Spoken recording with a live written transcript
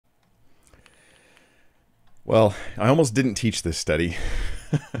Well, I almost didn't teach this study.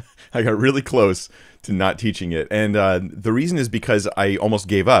 I got really close to not teaching it. And the reason is because I almost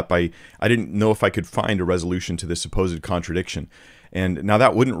gave up. I didn't know if I could find a resolution to this supposed contradiction. And now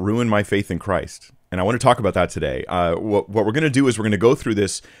that wouldn't ruin my faith in Christ. And I want to talk about that today. What we're going to do is we're going to go through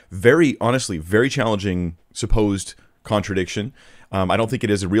this very, honestly, very challenging supposed contradiction. I don't think it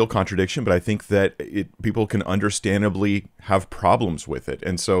is a real contradiction, but I think that people can understandably have problems with it.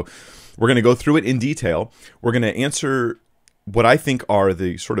 And so we're going to go through it in detail. We're going to answer what I think are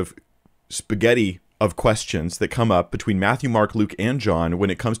the sort of spaghetti of questions that come up between Matthew, Mark, Luke, and John when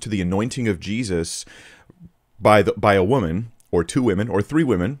it comes to the anointing of Jesus by a woman, or two women, or three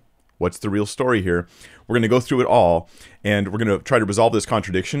women. What's the real story here? We're going to go through it all, and we're going to try to resolve this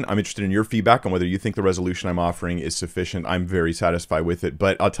contradiction. I'm interested in your feedback on whether you think the resolution I'm offering is sufficient. I'm very satisfied with it,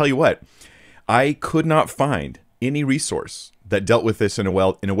 but I'll tell you what, I could not find any resource that dealt with this in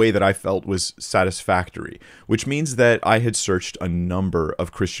a way that I felt was satisfactory, which means that I had searched a number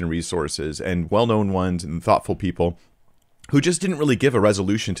of Christian resources and well-known ones and thoughtful people who just didn't really give a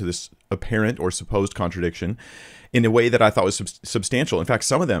resolution to this apparent or supposed contradiction in a way that I thought was substantial. In fact,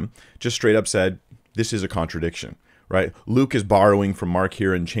 some of them just straight up said, this is a contradiction, right? Luke is borrowing from Mark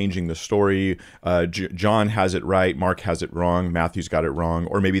here and changing the story. John has it right. Mark has it wrong. Matthew's got it wrong.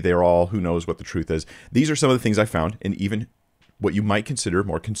 Or maybe they're all, who knows what the truth is. These are some of the things I found in even what you might consider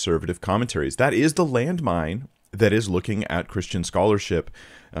more conservative commentaries. That is the landmine that is looking at Christian scholarship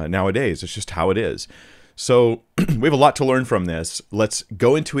nowadays. It's just how it is. So we have a lot to learn from this. Let's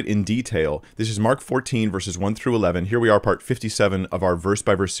go into it in detail. This is Mark 14, verses 1 through 11. Here we are, part 57 of our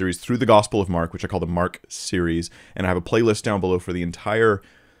verse-by-verse series through the Gospel of Mark, which I call the Mark series. And I have a playlist down below for the entire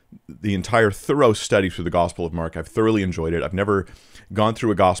thorough study through the Gospel of Mark. I've thoroughly enjoyed it. I've never gone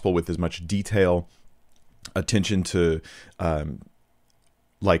through a gospel with as much detail, attention to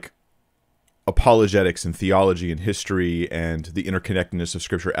like apologetics and theology and history and the interconnectedness of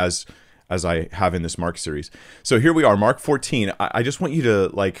Scripture as I have in this Mark series. So here we are, Mark 14. I just want you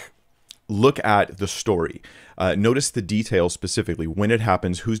to look at the story. Notice the details specifically, when it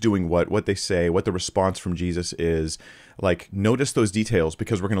happens, who's doing what they say, what the response from Jesus is. Notice those details,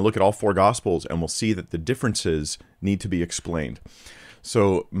 because we're going to look at all four Gospels and we'll see that the differences need to be explained.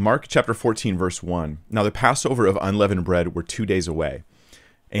 So Mark chapter 14, verse 1. Now the Passover of unleavened bread were 2 days away.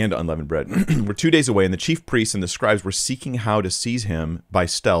 And unleavened bread were 2 days away, and the chief priests and the scribes were seeking how to seize him by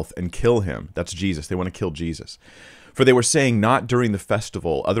stealth and kill him. That's Jesus. They want to kill Jesus. For they were saying, not during the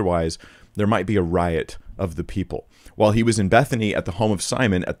festival, otherwise there might be a riot of the people. While he was in Bethany at the home of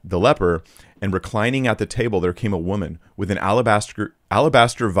Simon the leper, and reclining at the table, there came a woman with an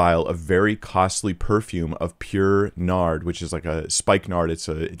alabaster vial of very costly perfume of pure nard, which is like a spikenard. It's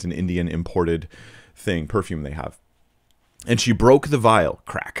an Indian imported perfume they have. And she broke the vial,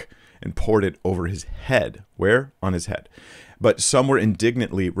 crack, and poured it over his head. Where? On his head. But some were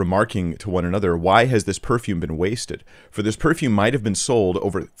indignantly remarking to one another, why has this perfume been wasted? For this perfume might have been sold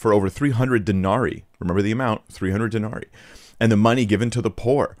for over 300 denarii. Remember the amount, 300 denarii. And the money given to the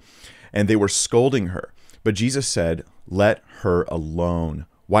poor. And they were scolding her. But Jesus said, let her alone.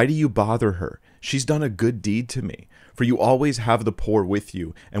 Why do you bother her? She's done a good deed to me. For you always have the poor with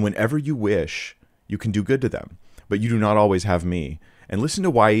you, and whenever you wish, you can do good to them. But you do not always have me. And listen to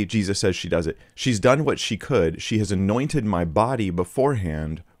why Jesus says she does it. She's done what she could. She has anointed my body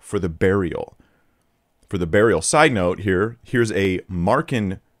beforehand for the burial. For the burial. Side note here's a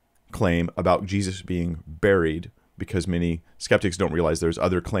Markan claim about Jesus being buried, because many skeptics don't realize there's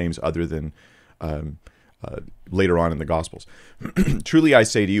other claims other than later on in the Gospels. Truly I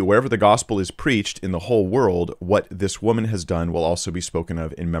say to you, wherever the gospel is preached in the whole world, what this woman has done will also be spoken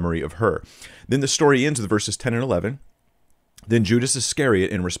of in memory of her. Then the story ends with verses 10 and 11. Then Judas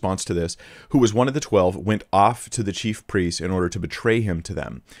Iscariot, in response to this, who was one of the 12, went off to the chief priests in order to betray him to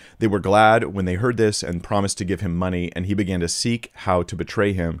them. They were glad when they heard this and promised to give him money, and he began to seek how to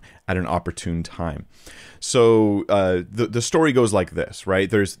betray him at an opportune time. So the story goes like this, right?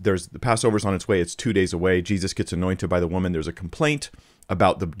 There's the Passover's on its way. It's 2 days away. Jesus gets anointed by the woman. There's a complaint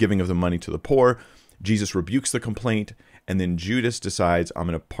about the giving of the money to the poor. Jesus rebukes the complaint, and then Judas decides, I'm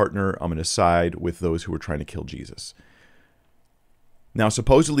going to side with those who are trying to kill Jesus. Now,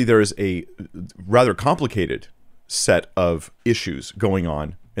 supposedly there is a rather complicated set of issues going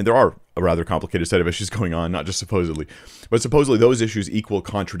on, and there are a rather complicated set of issues going on, not just supposedly, but supposedly those issues equal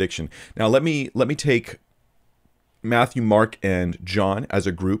contradiction. Now, let me take Matthew, Mark, and John as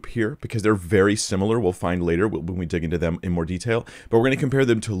a group here, because they're very similar. We'll find later when we dig into them in more detail, but we're going to compare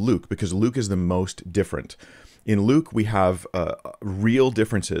them to Luke, because Luke is the most different. In Luke, we have real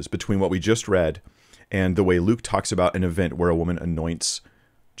differences between what we just read and the way Luke talks about an event where a woman anoints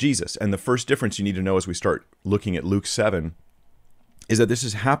Jesus. And the first difference you need to know as we start looking at Luke 7 is that this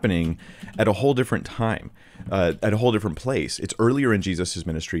is happening at a whole different time, at a whole different place. It's earlier in Jesus'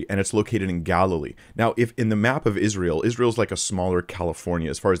 ministry, and it's located in Galilee. Now, if in the map of Israel, Israel's like a smaller California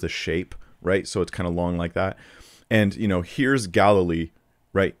as far as the shape, right? So it's kind of long like that. And, you know, here's Galilee,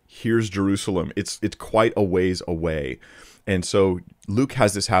 right? Here's Jerusalem. It's quite a ways away. And so Luke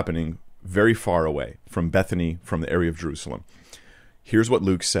has this happening very far away from Bethany, from the area of Jerusalem. Here's what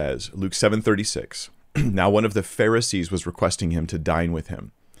Luke says, Luke 7:36. Now one of the Pharisees was requesting him to dine with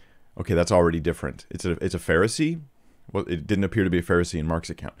him. Okay, that's already different. It's a Pharisee. Well, it didn't appear to be a Pharisee in Mark's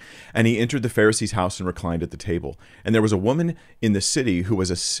account. And he entered the Pharisee's house and reclined at the table. And there was a woman in the city who was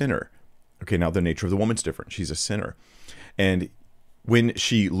a sinner. Okay, now the nature of the woman's different. She's a sinner. And when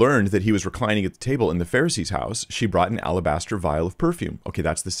she learned that he was reclining at the table in the Pharisee's house, she brought an alabaster vial of perfume. Okay,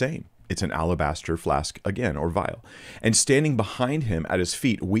 that's the same. It's an alabaster flask again, or vial. And standing behind him at his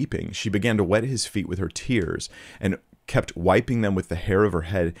feet, weeping, she began to wet his feet with her tears and kept wiping them with the hair of her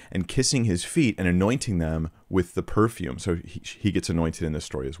head and kissing his feet and anointing them with the perfume. So he gets anointed in this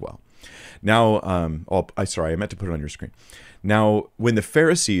story as well. Now, I meant to put it on your screen. Now, when the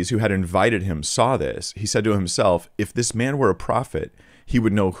Pharisees who had invited him saw this, he said to himself, if this man were a prophet, he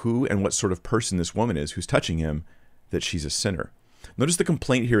would know who and what sort of person this woman is who's touching him, that she's a sinner. Notice the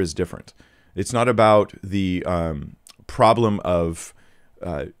complaint here is different. It's not about the problem of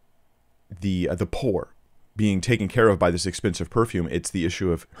the poor being taken care of by this expensive perfume. It's the issue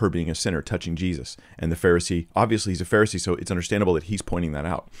of her being a sinner, touching Jesus. And the Pharisee, obviously he's a Pharisee, so it's understandable that he's pointing that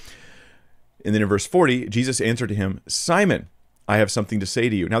out. And then in verse 40, Jesus answered to him, Simon, I have something to say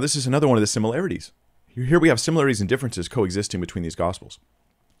to you. Now this is another one of the similarities. Here we have similarities and differences coexisting between these Gospels.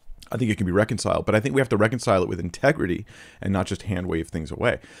 I think it can be reconciled, but I think we have to reconcile it with integrity and not just hand wave things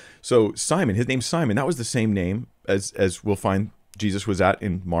away. So Simon, his name's Simon. That was the same name as we'll find Jesus was at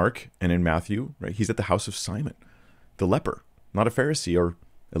in Mark and in Matthew, right? He's at the house of Simon, the leper, not a Pharisee, or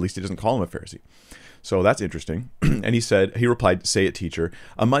at least he doesn't call him a Pharisee. So that's interesting. And he replied, say it, teacher.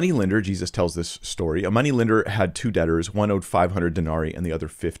 A money lender, Jesus tells this story, a money lender had two debtors, one owed 500 denarii and the other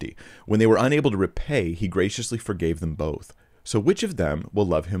 50. When they were unable to repay, he graciously forgave them both. So which of them will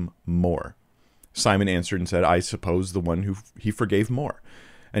love him more? Simon answered and said, I suppose the one who he forgave more.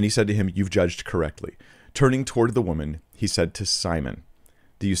 And he said to him, you've judged correctly. Turning toward the woman, he said to Simon,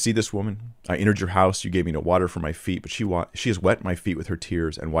 do you see this woman? I entered your house. You gave me no water for my feet, but she has wet my feet with her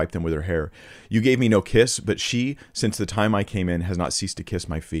tears and wiped them with her hair. You gave me no kiss, but she, since the time I came in, has not ceased to kiss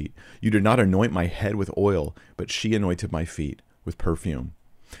my feet. You did not anoint my head with oil, but she anointed my feet with perfume.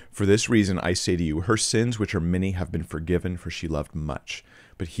 For this reason, I say to you, her sins, which are many, have been forgiven, for she loved much.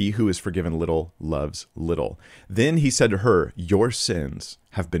 But he who is forgiven little loves little. Then he said to her, your sins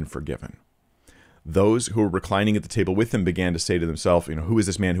have been forgiven. Those who were reclining at the table with him began to say to themselves, who is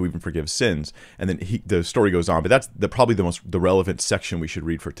this man who even forgives sins? And then the story goes on, but that's probably the relevant section we should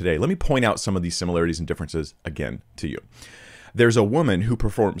read for today. Let me point out some of these similarities and differences again to you. There's a woman who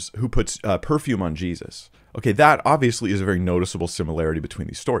puts perfume on Jesus. Okay, that obviously is a very noticeable similarity between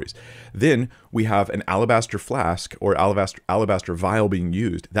these stories. Then we have an alabaster flask or alabaster vial being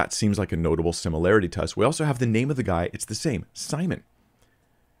used. That seems like a notable similarity to us. We also have the name of the guy. It's the same, Simon.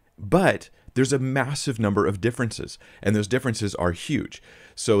 But there's a massive number of differences, and those differences are huge.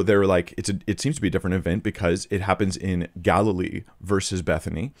 So they're like, it seems to be a different event because it happens in Galilee versus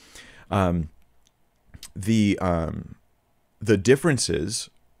Bethany. The differences,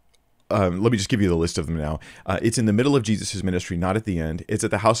 let me just give you the list of them now. It's in the middle of Jesus' ministry, not at the end. It's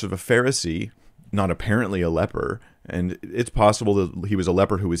at the house of a Pharisee, not apparently a leper. And it's possible that he was a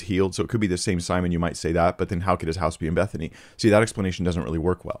leper who was healed, so it could be the same Simon, you might say that, but then how could his house be in Bethany? See, that explanation doesn't really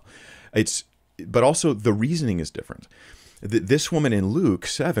work well. But also the reasoning is different. This woman in Luke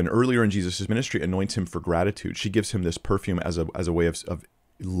 7, earlier in Jesus' ministry, anoints him for gratitude. She gives him this perfume as a way of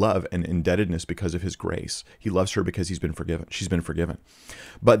love and indebtedness because of his grace. He loves her because he's been forgiven. She's been forgiven.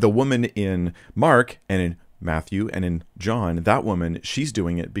 But the woman in Mark and in Matthew and in John, that woman, she's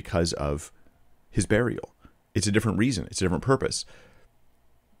doing it because of his burial. It's a different reason. It's a different purpose.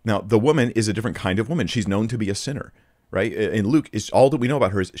 Now, the woman is a different kind of woman. She's known to be a sinner, right? In Luke, it's all that we know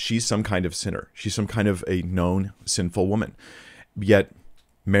about her is she's some kind of sinner. She's some kind of a known sinful woman. Yet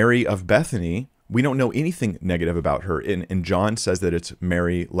Mary of Bethany, we don't know anything negative about her. And John says that it's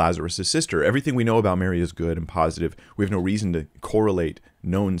Mary, Lazarus' sister. Everything we know about Mary is good and positive. We have no reason to correlate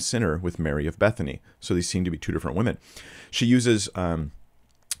known sinner with Mary of Bethany. So these seem to be two different women. She uses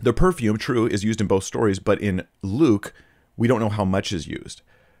the perfume, true, is used in both stories, but in Luke, we don't know how much is used.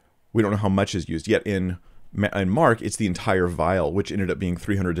 We don't know how much is used. Yet in In Mark, it's the entire vial, which ended up being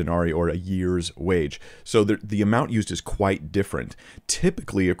 300 denarii, or a year's wage. So the amount used is quite different.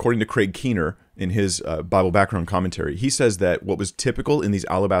 Typically, according to Craig Keener in his Bible background commentary, he says that what was typical in these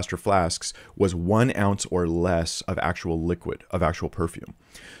alabaster flasks was 1 ounce or less of actual liquid, of actual perfume.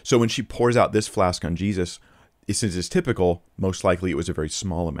 So when she pours out this flask on Jesus, since it's typical, most likely it was a very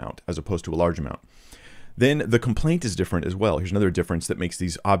small amount as opposed to a large amount. Then the complaint is different as well. Here's another difference that makes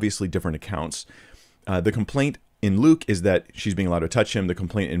these obviously different accounts. The complaint in Luke is that she's being allowed to touch him. The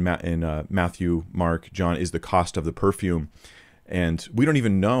complaint in Matthew, Mark, John is the cost of the perfume. And we don't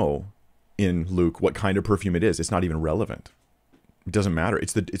even know in Luke what kind of perfume it is. It's not even relevant. It doesn't matter.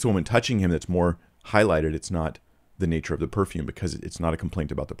 It's the woman touching him that's more highlighted. It's not the nature of the perfume, because it's not a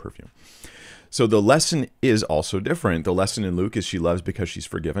complaint about the perfume. So the lesson is also different. The lesson in Luke is she loves because she's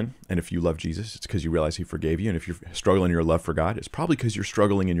forgiven. And if you love Jesus, it's because you realize he forgave you. And if you're struggling in your love for God, it's probably because you're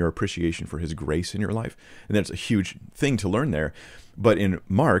struggling in your appreciation for his grace in your life. And that's a huge thing to learn there. But in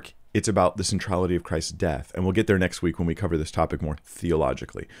Mark, it's about the centrality of Christ's death. And we'll get there next week when we cover this topic more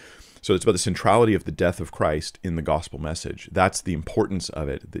theologically. So it's about the centrality of the death of Christ in the gospel message. That's the importance of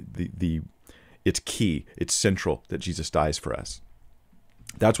it. It's key. It's central that Jesus dies for us.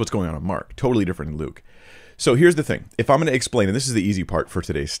 That's what's going on in Mark. Totally different in Luke. So here's the thing. If I'm going to explain, and this is the easy part for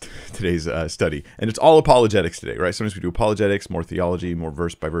today's study, and it's all apologetics today, right? Sometimes we do apologetics, more theology, more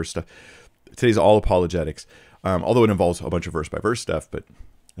verse-by-verse stuff. Today's all apologetics, although it involves a bunch of verse-by-verse stuff, but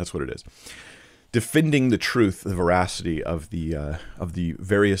that's what it is. Defending the truth, the veracity of the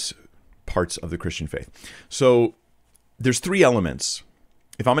various parts of the Christian faith. So there's 3 elements.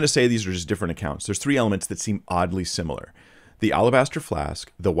 If I'm going to say these are just different accounts, there's 3 elements that seem oddly similar. The alabaster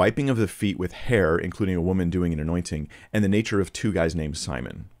flask, the wiping of the feet with hair, including a woman doing an anointing, and the nature of 2 guys named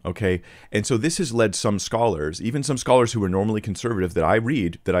Simon, okay? And so this has led some scholars, even some scholars who are normally conservative that I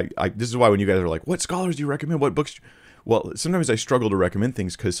read, this is why when you guys are like, what scholars do you recommend? What books? Well, sometimes I struggle to recommend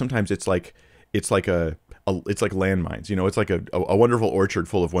things because sometimes it's like landmines, you know, it's like a wonderful orchard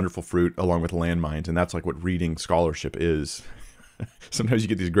full of wonderful fruit along with landmines, and that's like what reading scholarship is. Sometimes you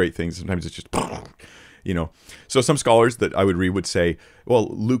get these great things, sometimes it's just... You know, so some scholars that I would read would say, well,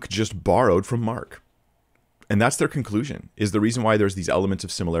 Luke just borrowed from Mark. And that's their conclusion, is the reason why there's these elements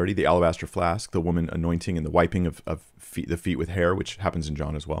of similarity, the alabaster flask, the woman anointing, and the wiping of the feet with hair, which happens in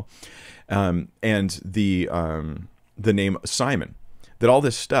John as well. And the name Simon, that all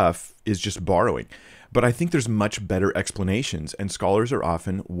this stuff is just borrowing. But I think there's much better explanations, and scholars are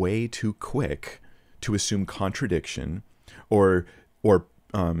often way too quick to assume contradiction or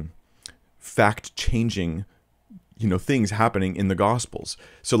fact-changing, things happening in the Gospels.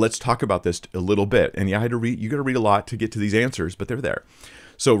 So let's talk about this a little bit. And you got to read a lot to get to these answers, but they're there.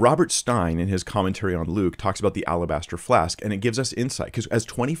 So Robert Stein, in his commentary on Luke, talks about the alabaster flask, and it gives us insight. Because as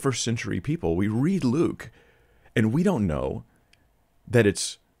 21st century people, we read Luke, and we don't know that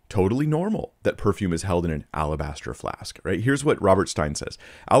it's totally normal that perfume is held in an alabaster flask, right? Here's what Robert Stein says.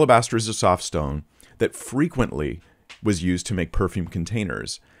 Alabaster is a soft stone that frequently was used to make perfume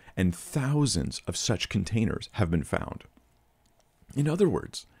containers, and thousands of such containers have been found. In other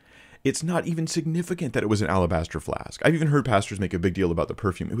words, it's not even significant that it was an alabaster flask. I've even heard pastors make a big deal about the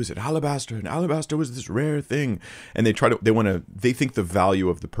perfume. It was an alabaster, and alabaster was this rare thing. And they think the value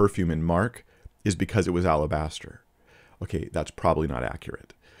of the perfume in Mark is because it was alabaster. Okay, that's probably not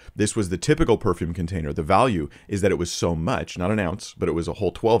accurate. This was the typical perfume container. The value is that it was so much, not an ounce, but it was a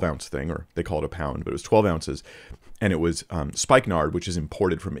whole 12-ounce thing, or they call it a pound, but it was 12 ounces. And it was spikenard, which is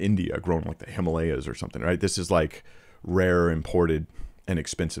imported from India, grown like the Himalayas or something, right? This is like rare, imported, and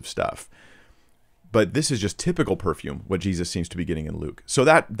expensive stuff. But this is just typical perfume, what Jesus seems to be getting in Luke. So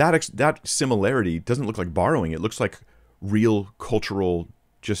that similarity doesn't look like borrowing. It looks like real cultural,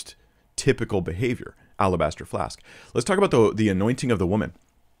 just typical behavior. Alabaster flask. Let's talk about the anointing of the woman.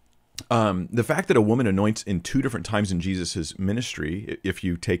 The fact that a woman anoints in 2 different times in Jesus' ministry, if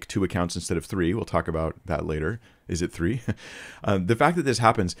you take 2 accounts instead of 3, we'll talk about that later. Is it 3? The fact that this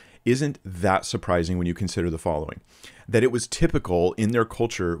happens isn't that surprising when you consider the following. That it was typical in their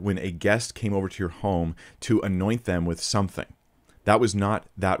culture when a guest came over to your home to anoint them with something. That was not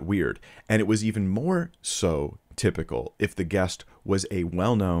that weird. And it was even more so typical if the guest was a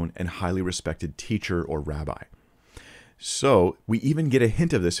well-known and highly respected teacher or rabbi. So we even get a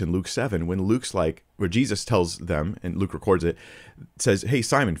hint of this in Luke 7 when where Jesus tells them, and Luke records it, says, hey,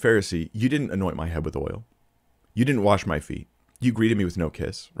 Simon, Pharisee, you didn't anoint my head with oil. You didn't wash my feet. You greeted me with no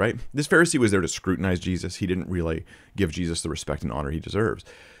kiss, right? This Pharisee was there to scrutinize Jesus. He didn't really give Jesus the respect and honor he deserves.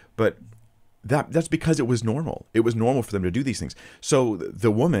 But that's because it was normal. It was normal for them to do these things. So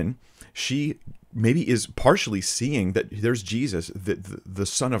the woman, she maybe is partially seeing that there's Jesus, the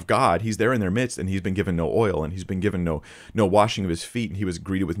Son of God. He's there in their midst, and he's been given no oil, and he's been given no washing of his feet, and he was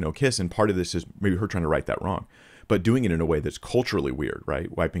greeted with no kiss. And part of this is maybe her trying to right that wrong, but doing it in a way that's culturally weird,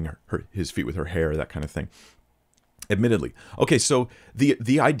 right? Wiping his feet with her hair, that kind of thing. Admittedly. Okay, so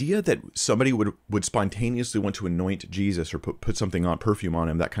the idea that somebody would spontaneously want to anoint Jesus or put something on, perfume on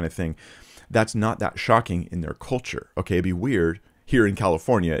him, that kind of thing, that's not that shocking in their culture. Okay, it'd be weird here in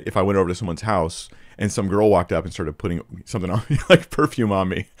California if I went over to someone's house and some girl walked up and started putting something on me, like perfume on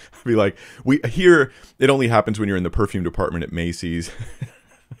me. I'd be like, here it only happens when you're in the perfume department at Macy's.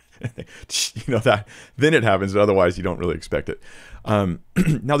 That then it happens, but otherwise you don't really expect it.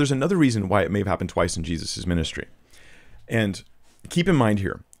 Now there's another reason why it may have happened twice in Jesus's ministry. And keep in mind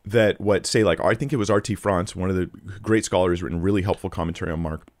here that I think it was R.T. France, one of the great scholars, written really helpful commentary on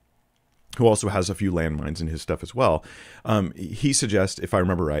Mark, who also has a few landmines in his stuff as well. He suggests, if I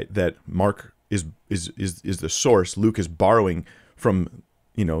remember right, that Mark is the source. Luke is borrowing from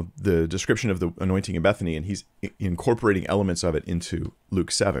the description of the anointing in Bethany, and he's incorporating elements of it into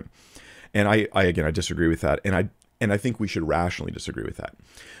Luke 7. And I disagree with that, and I think we should rationally disagree with that.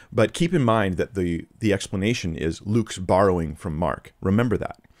 But keep in mind that the explanation is Luke's borrowing from Mark. Remember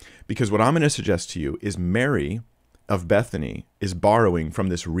that, because what I'm going to suggest to you is Mary of Bethany is borrowing from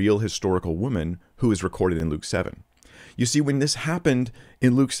this real historical woman who is recorded in Luke 7. You see, when this happened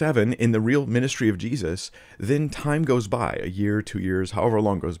in Luke 7, in the real ministry of Jesus, then time goes by, a year, 2 years, however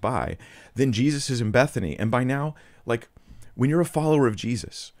long goes by. Then Jesus is in Bethany. And by now, when you're a follower of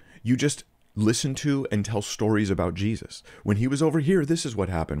Jesus, you just listen to and tell stories about Jesus. When he was over here, this is what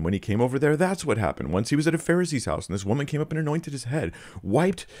happened. When he came over there, that's what happened. Once he was at a Pharisee's house, and this woman came up and anointed his head,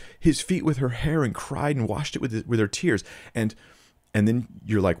 wiped his feet with her hair, and cried and washed it with her tears. And then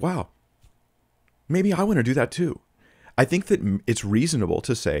you're like, wow, maybe I want to do that too. I think that it's reasonable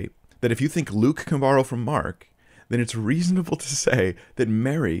to say that if you think Luke can borrow from Mark, then it's reasonable to say that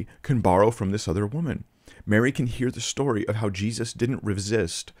Mary can borrow from this other woman. Mary can hear the story of how Jesus didn't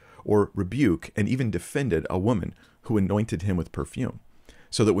resist or rebuke and even defended a woman who anointed him with perfume.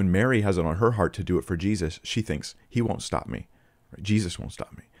 So that when Mary has it on her heart to do it for Jesus, she thinks, he won't stop me. Right? Jesus won't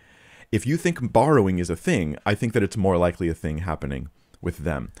stop me. If you think borrowing is a thing, I think that it's more likely a thing happening with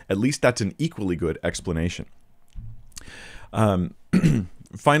them. At least that's an equally good explanation.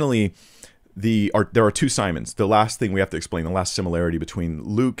 Finally, there are two Simons. The last thing we have to explain, the last similarity between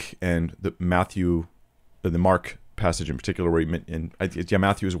Luke and the Mark passage in particular, where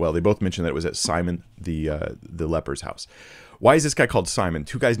Matthew as well. They both mention that it was at Simon the leper's house. Why is this guy called Simon?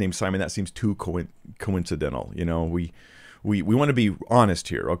 Two guys named Simon. That seems too coincidental. We want to be honest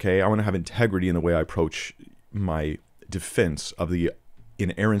here, okay? I want to have integrity in the way I approach my defense of the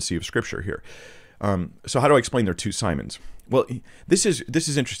inerrancy of Scripture here. So how do I explain there are two Simons? Well, this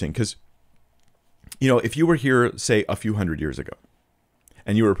is interesting because, if you were here, say, a few hundred years ago,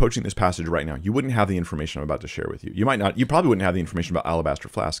 and you were approaching this passage right now, you wouldn't have the information I'm about to share with you. You probably wouldn't have the information about alabaster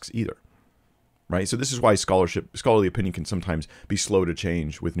flasks either, right? So this is why scholarly opinion can sometimes be slow to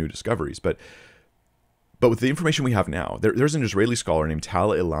change with new discoveries. But with the information we have now, there's an Israeli scholar named Tal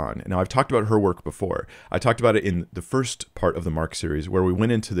Ilan. Now, I've talked about her work before. I talked about it in the first part of the Mark series, where we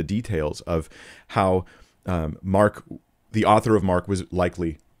went into the details of how Mark, the author of Mark, was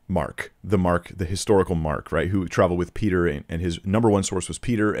likely Mark, the historical Mark, right, who traveled with Peter, and his number one source was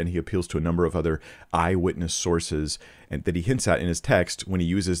Peter, and he appeals to a number of other eyewitness sources and that he hints at in his text when he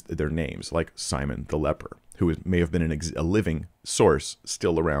uses their names, like Simon the leper, who may have been a living source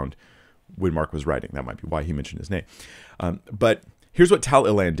still around when Mark was writing. That might be why he mentioned his name. But here's what Tal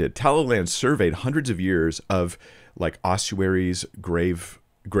Ilan did. Tal Ilan surveyed hundreds of years of ossuaries, grave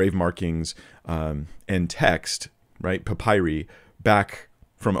markings, and text, right, papyri, back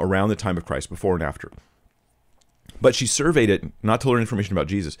from around the time of Christ, before and after. But she surveyed it not to learn information about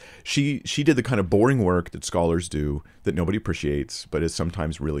Jesus. She did the kind of boring work that scholars do that nobody appreciates, but is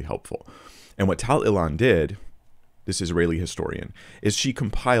sometimes really helpful. And what Tal Ilan did, this Israeli historian, is she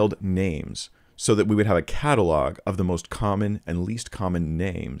compiled names so that we would have a catalog of the most common and least common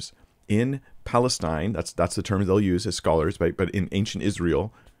names in Palestine. That's the term they'll use as scholars, right? But in ancient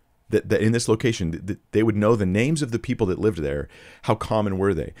Israel, that in this location, they would know the names of the people that lived there. How common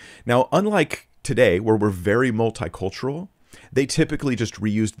were they? Now, unlike today, where we're very multicultural, they typically just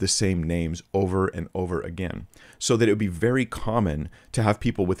reused the same names over and over again, so that it would be very common to have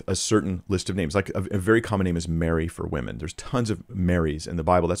people with a certain list of names. Like a very common name is Mary for women. There's tons of Marys in the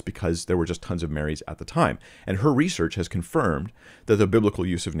Bible. That's because there were just tons of Marys at the time. And her research has confirmed that the biblical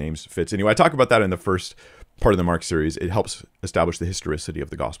use of names fits. Anyway, I talk about that in the first part of the Mark series. It helps establish the historicity of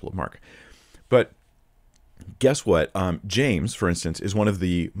the Gospel of Mark. But Guess what? James, for instance, is one of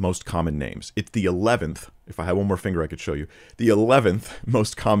the most common names. It's the 11th. If I had one more finger, I could show you. The 11th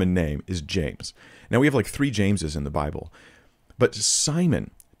most common name is James. Now, we have like 3 Jameses in the Bible. But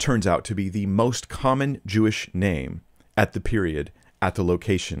Simon turns out to be the most common Jewish name at the period, at the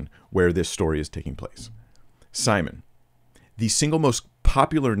location where this story is taking place. Simon, the single most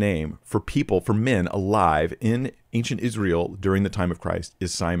popular name for people, for men alive in ancient Israel during the time of Christ,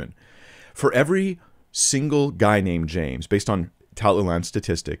 is Simon. For every single guy named James, based on Talleyrand's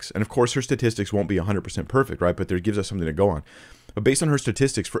statistics, and of course her statistics won't be 100% perfect, right? But there gives us something to go on. But based on her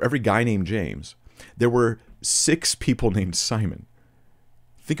statistics, for every guy named James, there were 6 people named Simon.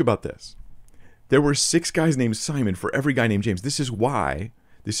 Think about this. There were 6 guys named Simon for every guy named James. This is why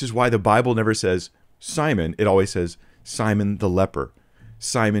the Bible never says Simon. It always says Simon the leper,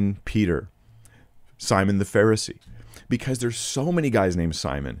 Simon Peter, Simon the Pharisee, because there's so many guys named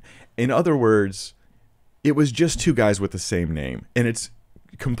Simon. In other words, it was just 2 guys with the same name, and it's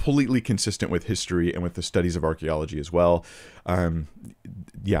completely consistent with history and with the studies of archaeology as well.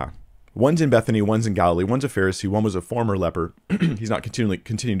 Yeah, one's in Bethany, one's in Galilee, one's a Pharisee, one was a former leper. He's not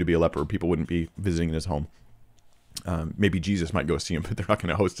continuing to be a leper. People wouldn't be visiting in his home. Maybe Jesus might go see him, but they're not going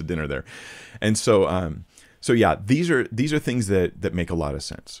to host a dinner there. And so, yeah, these are things that make a lot of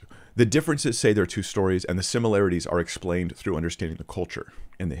sense. The differences say there are 2 stories, and the similarities are explained through understanding the culture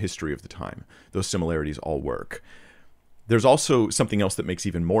and the history of the time. Those similarities all work. There's also something else that makes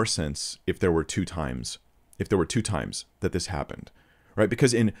even more sense if there were 2 times that this happened, right?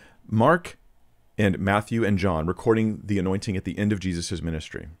 Because in Mark and Matthew and John recording the anointing at the end of Jesus'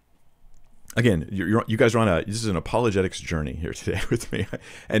 ministry, again, you guys are on this is an apologetics journey here today with me,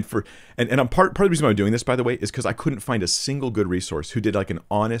 and I'm part of the reason why I'm doing this, by the way, is because I couldn't find a single good resource who did like an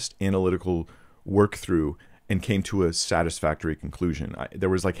honest analytical work through and came to a satisfactory conclusion. There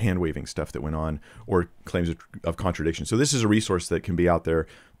was like hand-waving stuff that went on, or claims of contradiction. So this is a resource that can be out there.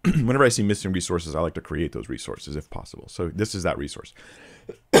 Whenever I see missing resources, I like to create those resources if possible. So this is that resource.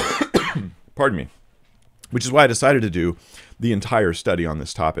 Pardon me. Which is why I decided to do the entire study on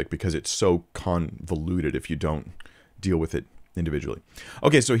this topic, because it's so convoluted if you don't deal with it individually.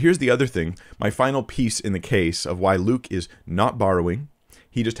 Okay, so here's the other thing. My final piece in the case of why Luke is not borrowing.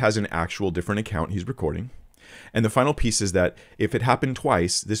 He just has an actual different account he's recording. And the final piece is that if it happened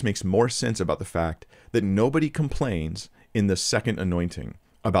twice, this makes more sense about the fact that nobody complains in the second anointing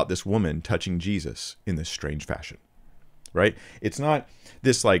about this woman touching Jesus in this strange fashion, right? It's not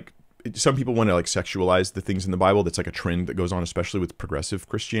this like, some people want to like sexualize the things in the Bible. That's like a trend that goes on, especially with progressive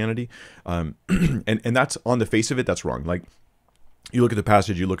Christianity. And that's, on the face of it, that's wrong. Like, you look at the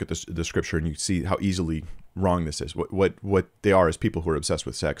passage, you look at the scripture, and you see how easily wrong this is. What they are is people who are obsessed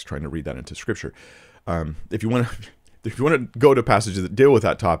with sex trying to read that into scripture. If you want to go to passages that deal with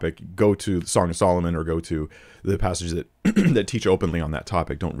that topic, go to the Song of Solomon, or go to the passages that that teach openly on that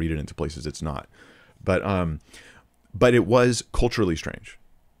topic. Don't read it into places it's not. But it was culturally strange,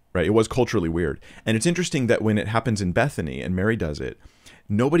 right? It was culturally weird. And it's interesting that when it happens in Bethany and Mary does it,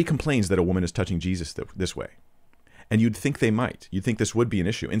 nobody complains that a woman is touching Jesus this way. And you'd think they might. You'd think this would be an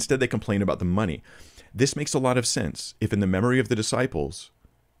issue. Instead, they complain about the money. This makes a lot of sense if in the memory of the disciples,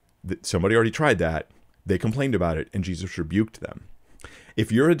 somebody already tried that, they complained about it, and Jesus rebuked them.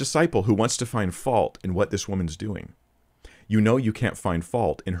 If you're a disciple who wants to find fault in what this woman's doing, you know you can't find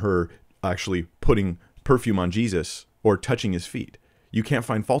fault in her actually putting perfume on Jesus or touching his feet. You can't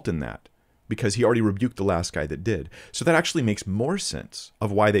find fault in that because he already rebuked the last guy that did. So that actually makes more sense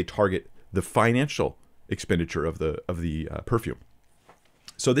of why they target the financial expenditure of the perfume.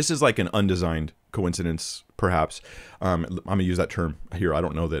 So this is like an undesigned coincidence, perhaps. I'm going to use that term here. I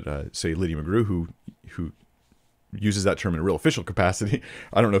don't know that, say, Lydia McGrew, who uses that term in a real official capacity,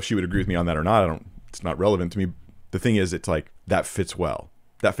 I don't know if she would agree with me on that or not. It's not relevant to me. The thing is, it's like, that fits well.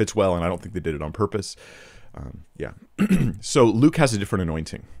 That fits well, and I don't think they did it on purpose. Yeah. So Luke has a different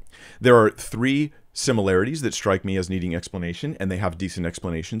anointing. There are 3 similarities that strike me as needing explanation, and they have decent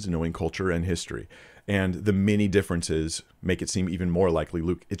explanations in knowing culture and history. And the many differences make it seem even more likely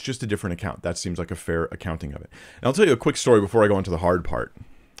Luke. It's just a different account. That seems like a fair accounting of it. And I'll tell you a quick story before I go into the hard part.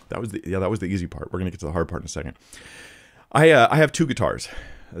 That was the easy part. We're going to get to the hard part in a second. I have 2 guitars.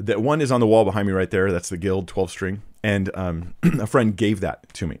 That one is on the wall behind me right there. That's the Guild 12-string. And a friend gave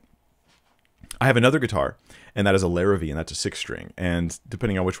that to me. I have another guitar, and that is a Larrivee, and that's a 6-string. And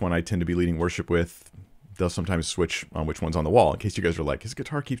depending on which one I tend to be leading worship with, they'll sometimes switch on which one's on the wall, in case you guys are like, his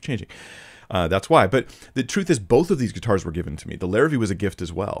guitar keeps changing. That's why. But the truth is, both of these guitars were given to me. The Larrivee was a gift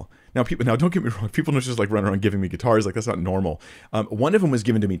as well. Now, don't get me wrong. People don't just like run around giving me guitars. Like, that's not normal. One of them was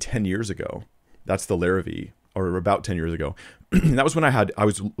given to me 10 years ago. That's the Larrivee, or about 10 years ago. And that was when I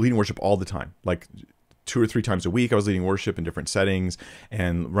was leading worship all the time, like 2 or 3 times a week. I was leading worship in different settings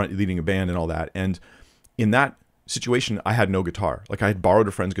and leading a band and all that. And in that situation, I had no guitar. Like I had borrowed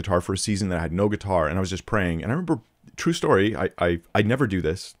a friend's guitar for a season that I had no guitar, and I was just praying. And I remember, true story, I never do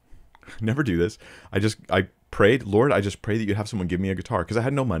this. Never do this. I prayed, Lord, I just pray that you'd have someone give me a guitar, because I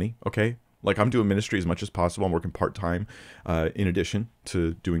had no money. Okay. Like I'm doing ministry as much as possible. I'm working part-time in addition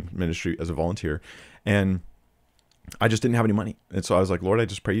to doing ministry as a volunteer. And I just didn't have any money. And so I was like, Lord, I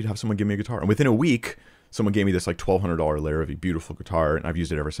just pray you'd have someone give me a guitar. And within a week, someone gave me this like $1,200 Larrivee, beautiful guitar, and I've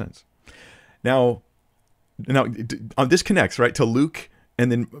used it ever since. Now this connects, right, to Luke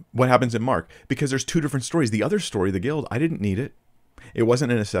and then what happens in Mark, because there's 2 different stories. The other story, the guild, I didn't need it. It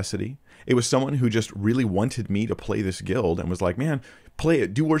wasn't a necessity. It was someone who just really wanted me to play this guild and was like, man, play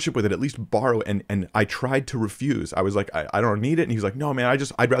it, do worship with it, at least borrow it. And I tried to refuse. I was like, I don't need it. And he was like, no, man,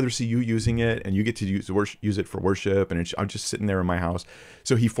 I'd rather see you using it, and you get to use it for worship. And I'm just sitting there in my house.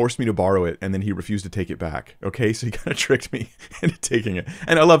 So he forced me to borrow it, and then he refused to take it back. Okay, so he kind of tricked me into taking it.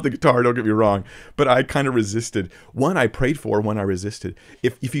 And I love the guitar, don't get me wrong, but I kind of resisted. One I prayed for, one I resisted.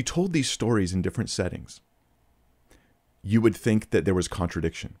 If you told these stories in different settings, you would think that there was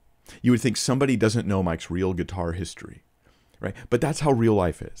contradiction. You would think somebody doesn't know Mike's real guitar history, right? But that's how real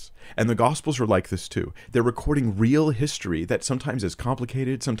life is. And the Gospels are like this too. They're recording real history that sometimes is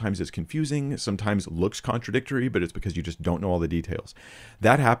complicated, sometimes is confusing, sometimes looks contradictory, but it's because you just don't know all the details.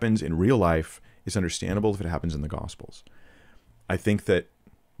 That happens in real life. It's understandable if it happens in the Gospels. I think that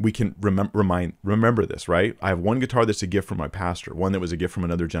we can remember this, right? I have one guitar that's a gift from my pastor, one that was a gift from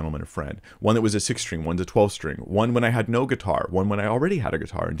another gentleman, a friend, one that was a 6-string, one's a 12-string, one when I had no guitar, one when I already had a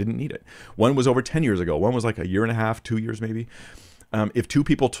guitar and didn't need it. One was over 10 years ago, one was like a year and a half, 2 years maybe. If 2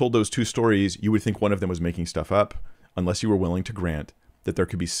 people told those 2 stories, you would think one of them was making stuff up, unless you were willing to grant that there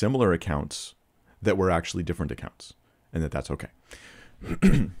could be similar accounts that were actually different accounts, and that's okay.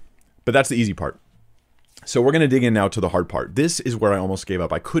 But that's the easy part. So we're going to dig in now to the hard part. This is where I almost gave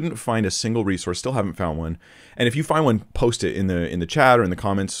up. I couldn't find a single resource, still haven't found one. And if you find one, post it in the chat or in the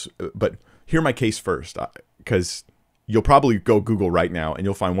comments. But hear my case first, because you'll probably go Google right now and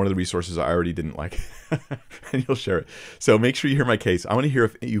you'll find one of the resources I already didn't like, and you'll share it. So make sure you hear my case. I want to hear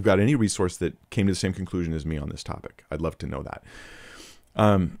if you've got any resource that came to the same conclusion as me on this topic. I'd love to know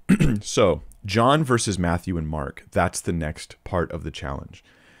that. So John versus Matthew and Mark. That's the next part of the challenge.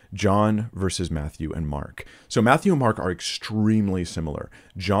 John versus Matthew and Mark. So Matthew and Mark are extremely similar.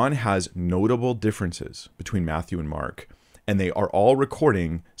 John has notable differences between Matthew and Mark, and they are all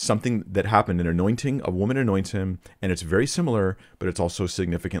recording something that happened, an anointing. A woman anoints him, and it's very similar, but it's also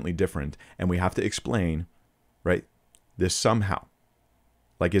significantly different. And we have to explain, right, this somehow.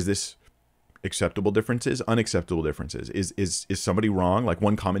 Like, is this acceptable differences, unacceptable differences? Is somebody wrong? Like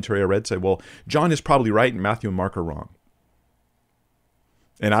one commentary I read said, well, John is probably right and Matthew and Mark are wrong.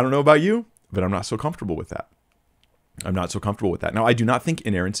 And I don't know about you, but I'm not so comfortable with that. I'm not so comfortable with that. Now, I do not think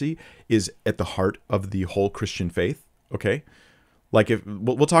inerrancy is at the heart of the whole Christian faith, okay? Like, if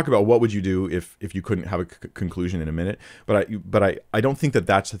we'll talk about what would you do if you couldn't have a conclusion in a minute, but I don't think that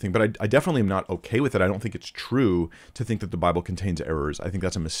that's the thing. But I definitely am not okay with it. I don't think it's true to think that the Bible contains errors. I think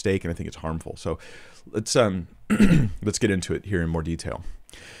that's a mistake, and I think it's harmful. So let's let's get into it here in more detail.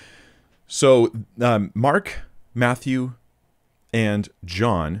 So Mark, Matthew, and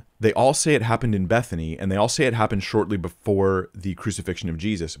John, they all say it happened in Bethany, and they all say it happened shortly before the crucifixion of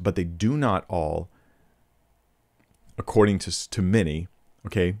Jesus, but they do not all, according to many,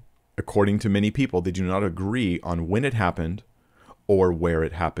 okay, according to many people, they do not agree on when it happened or where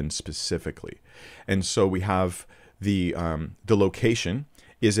it happened specifically. And so we have the location.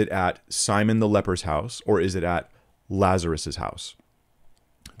 Is it at Simon the leper's house, or is it at Lazarus's house?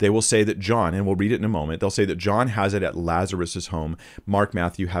 They will say that John, and we'll read it in a moment, they'll say that John has it at Lazarus's home. Mark,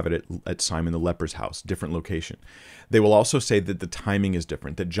 Matthew have it at Simon the leper's house, different location. They will also say that the timing is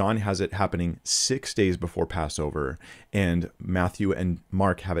different, that John has it happening 6 days before Passover, and Matthew and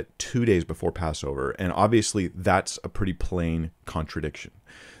Mark have it 2 days before Passover. And obviously, that's a pretty plain contradiction.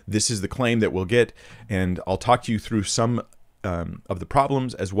 This is the claim that we'll get, and I'll talk to you through some of the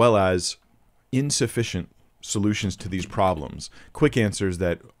problems as well as insufficient solutions to these problems, quick answers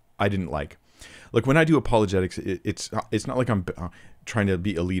that I didn't like. Look, when I do apologetics, it's not like I'm trying to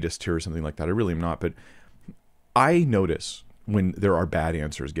be elitist here or something like that. I really am not, but I notice when there are bad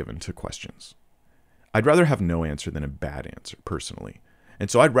answers given to questions. I'd rather have no answer than a bad answer, personally.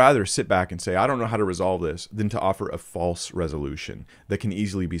 And so I'd rather sit back and say, I don't know how to resolve this, than to offer a false resolution that can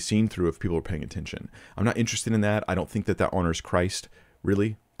easily be seen through if people are paying attention. I'm not interested in that. I don't think that honors Christ,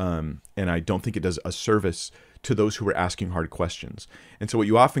 really. And I don't think it does a service to those who are asking hard questions. And so what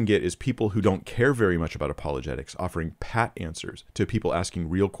you often get is people who don't care very much about apologetics offering pat answers to people asking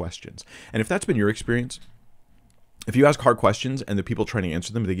real questions. And if that's been your experience, if you ask hard questions and the people trying to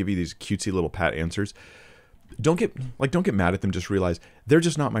answer them, they give you these cutesy little pat answers, don't get mad at them. Just realize they're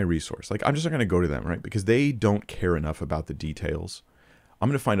just not my resource. Like, I'm just not going to go to them, right? Because they don't care enough about the details. I'm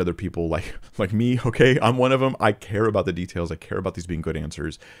going to find other people like me, okay? I'm one of them. I care about the details. I care about these being good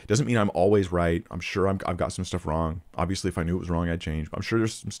answers. Doesn't mean I'm always right. I'm sure I've got some stuff wrong. Obviously, if I knew it was wrong, I'd change. I'm sure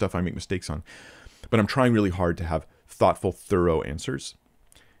there's some stuff I make mistakes on. But I'm trying really hard to have thoughtful, thorough answers.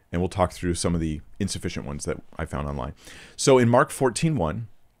 And we'll talk through some of the insufficient ones that I found online. So in Mark 14:1,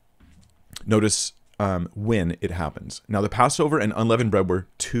 notice when it happens. Now the Passover and unleavened bread were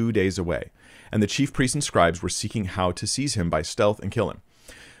 2 days away, and the chief priests and scribes were seeking how to seize him by stealth and kill him.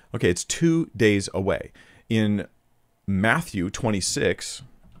 Okay, it's 2 days away. In Matthew 26,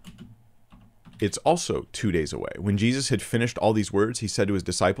 it's also 2 days away. When Jesus had finished all these words, he said to his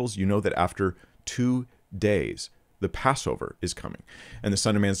disciples, "You know that after 2 days, the Passover is coming, and the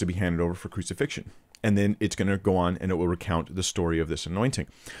Son of Man is to be handed over for crucifixion." And then it's going to go on and it will recount the story of this anointing.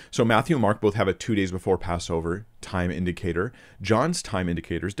 So Matthew and Mark both have a 2 days before Passover time indicator. John's time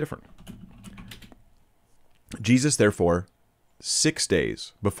indicator is different. Jesus, therefore, 6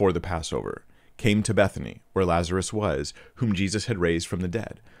 days before the Passover, came to Bethany, where Lazarus was, whom Jesus had raised from the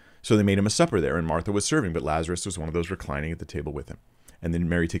dead. So they made him a supper there, and Martha was serving, but Lazarus was one of those reclining at the table with him. And then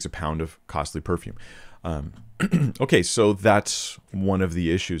Mary takes a pound of costly perfume. Okay, so that's one of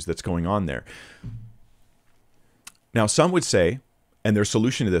the issues that's going on there. Now, some would say, and their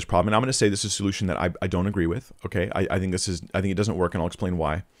solution to this problem, and I'm going to say this is a solution that I don't agree with. Okay, I think it doesn't work, and I'll explain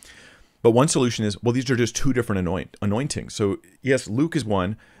why. But one solution is, well, these are just two different anointings. So yes, Luke is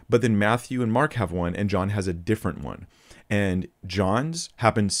one, but then Matthew and Mark have one, and John has a different one. And John's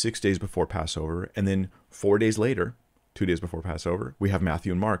happened 6 days before Passover, and then 4 days later, 2 days before Passover, we have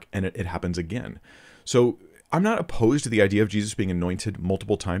Matthew and Mark, and it happens again. So I'm not opposed to the idea of Jesus being anointed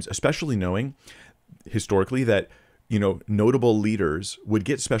multiple times, especially knowing historically that notable leaders would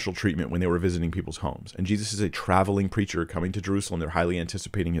get special treatment when they were visiting people's homes. And Jesus is a traveling preacher coming to Jerusalem. They're highly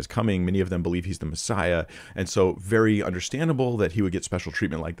anticipating his coming. Many of them believe he's the Messiah. And so very understandable that he would get special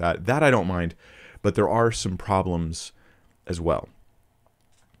treatment like that. That I don't mind, but there are some problems as well.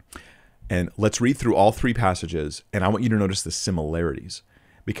 And let's read through all three passages, and I want you to notice the similarities,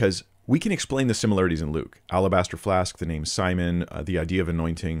 because we can explain the similarities in Luke. Alabaster flask, the name Simon, the idea of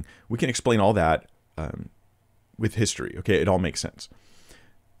anointing. We can explain all that with history. Okay, it all makes sense.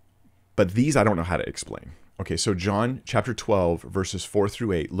 But these I don't know how to explain. Okay, so John chapter 12, verses 4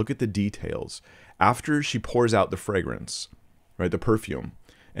 through 8, look at the details. After she pours out the fragrance, right, the perfume,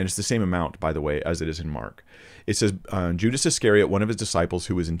 and it's the same amount, by the way, as it is in Mark. It says, Judas Iscariot, one of his disciples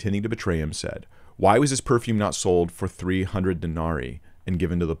who was intending to betray him, said, "Why was this perfume not sold for 300 denarii and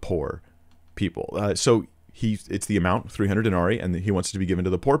given to the poor people?" So it's the amount, 300 denarii, and he wants it to be given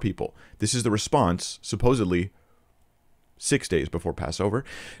to the poor people. This is the response, supposedly, 6 days before Passover.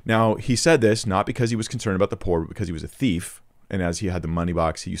 Now, he said this not because he was concerned about the poor, but because he was a thief. And as he had the money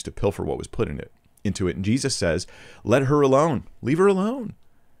box, he used to pilfer what was put into it. And Jesus says, "Let her alone. Leave her alone."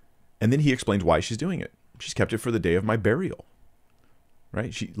 And then he explains why she's doing it. She's kept it for the day of my burial.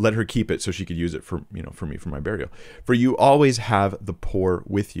 Right? She let her keep it so she could use it for me, for my burial. "For you always have the poor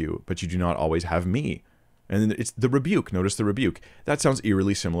with you, but you do not always have me." And then it's the rebuke. Notice the rebuke. That sounds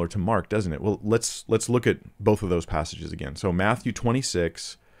eerily similar to Mark, doesn't it? Well, let's look at both of those passages again. So Matthew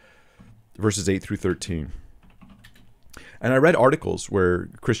 26, verses 8 through 13. And I read articles where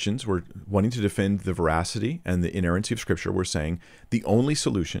Christians were wanting to defend the veracity and the inerrancy of Scripture, were saying the only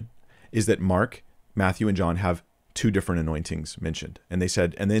solution is that Mark, Matthew, and John have two different anointings mentioned. And they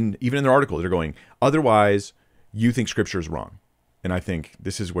said, and then even in their articles, they're going, otherwise, you think Scripture is wrong. And I think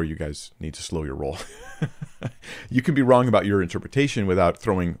this is where you guys need to slow your roll. You can be wrong about your interpretation without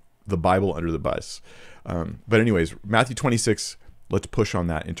throwing the Bible under the bus. But anyways, Matthew 26, let's push on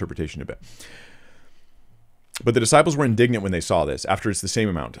that interpretation a bit. But the disciples were indignant when they saw this, after it's the same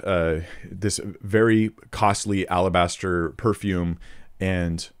amount, this very costly alabaster perfume,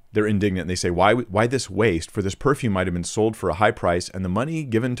 and they're indignant. And they say, why this waste? For this perfume might have been sold for a high price and the money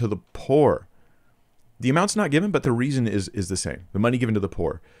given to the poor. The amount's not given, but the reason is the same. The money given to the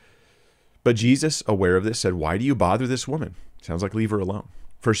poor. But Jesus, aware of this, said, "Why do you bother this woman?" Sounds like leave her alone.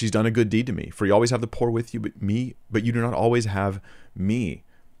 "For she's done a good deed to me. For you always have the poor with you, but you do not always have me."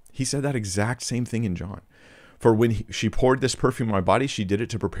 He said that exact same thing in John. "For when she poured this perfume on my body, she did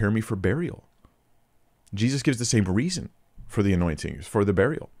it to prepare me for burial." Jesus gives the same reason for the anointing, for the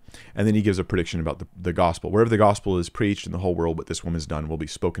burial. And then he gives a prediction about the gospel. Wherever the gospel is preached in the whole world, what this woman's done will be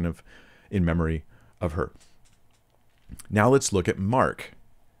spoken of in memory of her. Now let's look at Mark,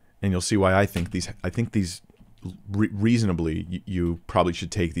 and you'll see why I think these reasonably, you probably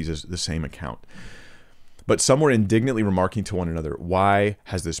should take these as the same account. But some were indignantly remarking to one another, why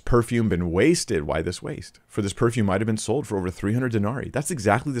has this perfume been wasted? Why this waste? For this perfume might have been sold for over 300 denarii. That's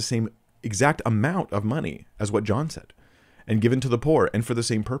exactly the same exact amount of money as what John said, and given to the poor, and for the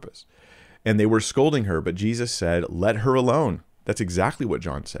same purpose. And they were scolding her, but Jesus said, let her alone. That's exactly what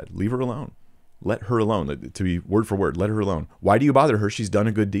John said. Leave her alone. Let her alone. To be word for word, let her alone. Why do you bother her? She's done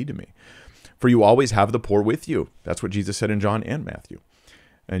a good deed to me. For you always have the poor with you. That's what Jesus said in John and Matthew.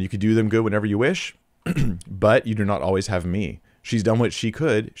 And you could do them good whenever you wish, but you do not always have me. She's done what she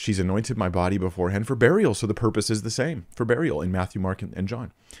could. She's anointed my body beforehand for burial. So the purpose is the same for burial in Matthew, Mark, and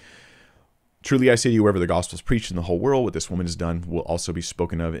John. Truly I say to you, wherever the gospel is preached in the whole world, what this woman has done will also be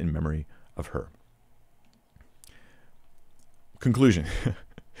spoken of in memory of her. Conclusion.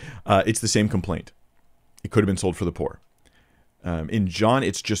 It's the same complaint. It could have been sold for the poor. In John,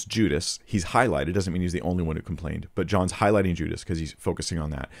 it's just Judas. He's highlighted. Doesn't mean he's the only one who complained, but John's highlighting Judas because he's focusing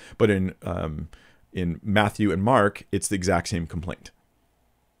on that. But in Matthew and Mark, it's the exact same complaint,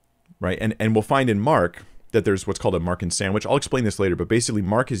 right? And we'll find in Mark that there's what's called a Markan sandwich. I'll explain this later, but basically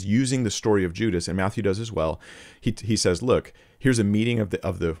Mark is using the story of Judas, and Matthew does as well. He says, look, here's a meeting of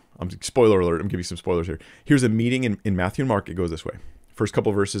the spoiler alert, I'm giving you some spoilers here. Here's a meeting in Matthew and Mark. It goes this way. First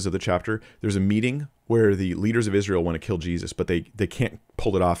couple verses of the chapter, there's a meeting where the leaders of Israel want to kill Jesus, but they can't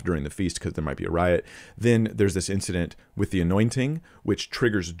pull it off during the feast because there might be a riot. Then there's this incident with the anointing, which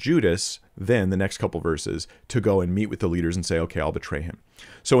triggers Judas, then the next couple verses, to go and meet with the leaders and say, okay, I'll betray him.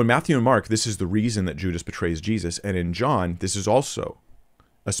 So in Matthew and Mark, this is the reason that Judas betrays Jesus. And in John, this is also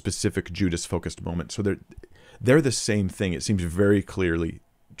a specific Judas-focused moment. So they're the same thing. It seems very clearly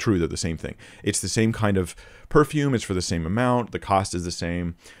true, they're the same thing. It's the same kind of perfume. It's for the same amount. The cost is the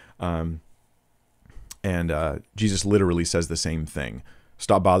same. And Jesus literally says the same thing.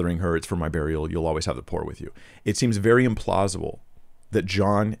 Stop bothering her. It's for my burial. You'll always have the poor with you. It seems very implausible that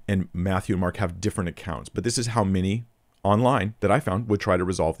John and Matthew and Mark have different accounts, but this is how many online that I found would try to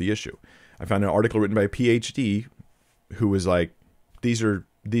resolve the issue. I found an article written by a PhD who was like, these are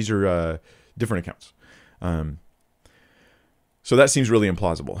different accounts. So that seems really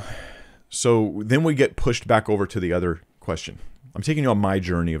implausible. So then we get pushed back over to the other question. I'm taking you on my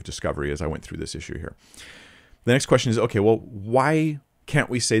journey of discovery as I went through this issue here. The next question is, okay, well, why can't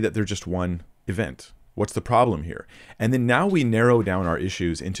we say that they're just one event? What's the problem here? And then now we narrow down our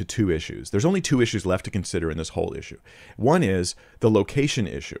issues into two issues. There's only two issues left to consider in this whole issue. One is the location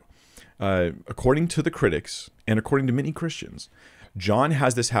issue. According to the critics and according to many Christians, John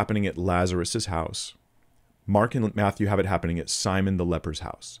has this happening at Lazarus's house. Mark and Matthew have it happening at Simon the leper's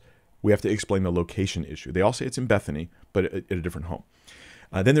house. We have to explain the location issue. They all say it's in Bethany, but at a different home.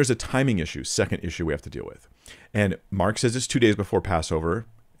 Then there's a timing issue, second issue we have to deal with. And Mark says it's 2 days before Passover,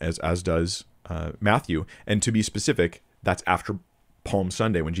 as does Matthew. And to be specific, that's after Palm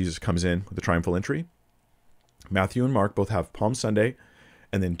Sunday when Jesus comes in with the triumphal entry. Matthew and Mark both have Palm Sunday,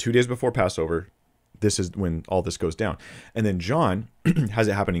 and then 2 days before Passover, this is when all this goes down. And then John has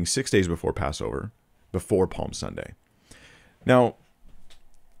it happening 6 days before Passover, before Palm Sunday. Now,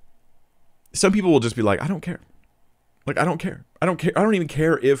 some people will just be like, I don't care. Like, I don't care. I don't care. I don't even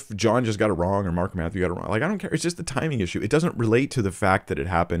care if John just got it wrong or Mark and Matthew got it wrong. Like, I don't care. It's just the timing issue. It doesn't relate to the fact that it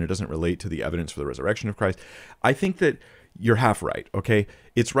happened. It doesn't relate to the evidence for the resurrection of Christ. I think that you're half right, okay?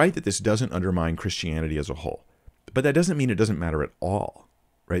 It's right that this doesn't undermine Christianity as a whole. But that doesn't mean it doesn't matter at all,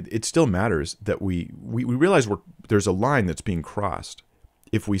 right? It still matters that we realize there's a line that's being crossed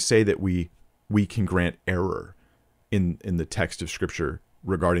if we say that we can grant error in the text of Scripture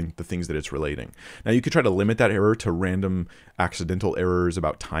regarding the things that it's relating. Now, you could try to limit that error to random accidental errors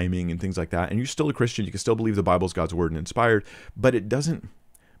about timing and things like that, and you're still a Christian. You can still believe the Bible's God's word and inspired, but it doesn't.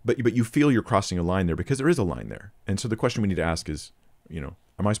 But you feel you're crossing a line there because there is a line there. And so the question we need to ask is,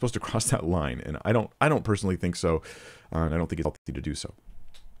 am I supposed to cross that line? And I don't personally think so. And I don't think it's healthy to do so.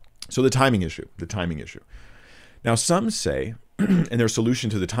 So the timing issue. Now, some say, and their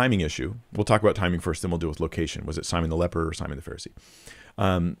solution to the timing issue, we'll talk about timing first, then we'll deal with location. Was it Simon the leper or Simon the Pharisee?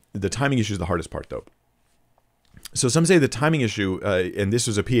 The timing issue is the hardest part, though. So some say the timing issue, and this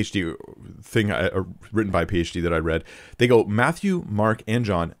was a PhD thing written by a PhD that I read. They go, Matthew, Mark, and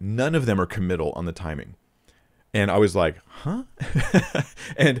John, none of them are committal on the timing. And I was like, huh?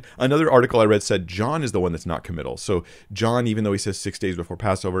 And another article I read said John is the one that's not committal. So John, even though he says 6 days before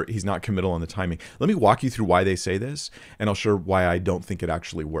Passover, he's not committal on the timing. Let me walk you through why they say this, and I'll show why I don't think it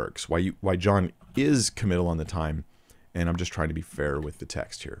actually works. Why John is committal on the time, and I'm just trying to be fair with the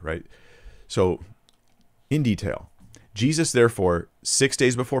text here, right? So, in detail, Jesus, therefore, 6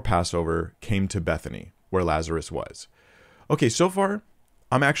 days before Passover, came to Bethany, where Lazarus was. Okay, so far,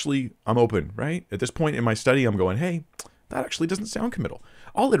 I'm open, right? At this point in my study, I'm going, hey, that actually doesn't sound committal.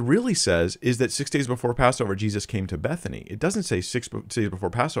 All it really says is that 6 days before Passover, Jesus came to Bethany. It doesn't say 6 days before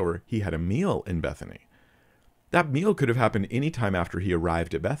Passover, he had a meal in Bethany. That meal could have happened any time after he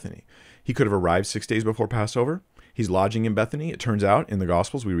arrived at Bethany. He could have arrived 6 days before Passover. He's lodging in Bethany. It turns out in the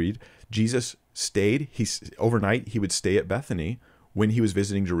Gospels we read, Jesus stayed. Overnight, he would stay at Bethany when he was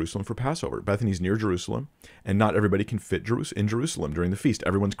visiting Jerusalem for Passover. Bethany's near Jerusalem, and not everybody can fit in Jerusalem during the feast.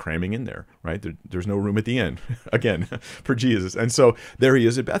 Everyone's cramming in there, right? There's no room at the inn, again, for Jesus. And so there he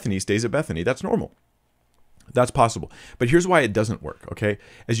is at Bethany. He stays at Bethany. That's normal. That's possible. But here's why it doesn't work, okay?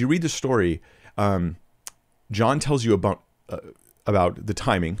 As you read the story, John tells you about the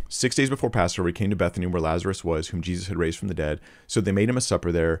timing. 6 days before Passover, he came to Bethany where Lazarus was, whom Jesus had raised from the dead. So they made him a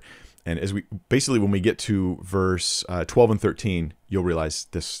supper there. And when we get to verse 12 and 13, you'll realize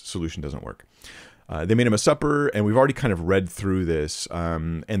this solution doesn't work. They made him a supper, and we've already kind of read through this,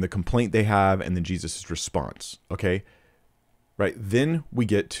 and the complaint they have, and then Jesus' response, okay? Right, then we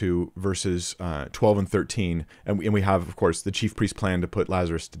get to verses 12 and 13, and we have, of course, the chief priest plan to put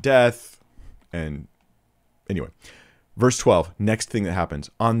Lazarus to death, and anyway. Verse 12, next thing that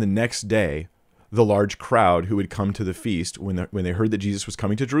happens. On the next day, the large crowd who had come to the feast, when they heard that Jesus was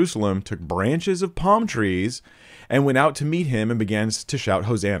coming to Jerusalem, took branches of palm trees and went out to meet him and began to shout,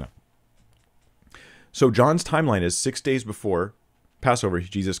 Hosanna. So John's timeline is 6 days before Passover,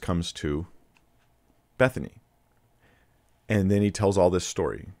 Jesus comes to Bethany. And then he tells all this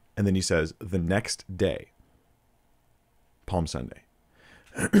story. And then he says, the next day, Palm Sunday.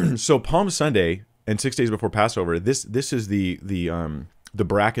 So Palm Sunday and 6 days before Passover, this is the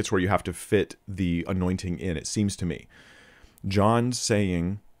brackets where you have to fit the anointing in, it seems to me. John's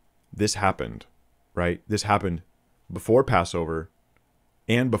saying this happened, right? This happened before Passover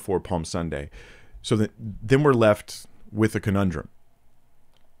and before Palm Sunday. So then we're left with a conundrum.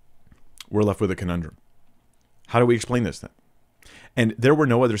 How do we explain this then? And there were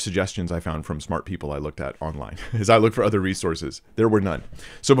no other suggestions I found from smart people I looked at online. As I looked for other resources, there were none.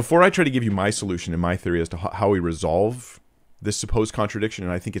 So before I try to give you my solution and my theory as to how we resolve this supposed contradiction,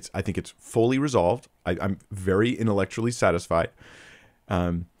 and I think it's fully resolved. I'm very intellectually satisfied.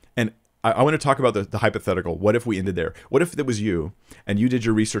 And I want to talk about the hypothetical. What if we ended there? What if it was you and you did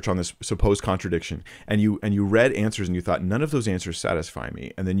your research on this supposed contradiction and you read answers and you thought none of those answers satisfy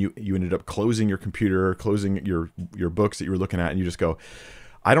me, and then you ended up closing your computer, closing your books that you were looking at, and you just go,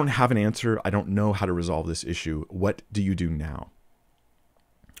 I don't have an answer. I don't know how to resolve this issue. What do you do now?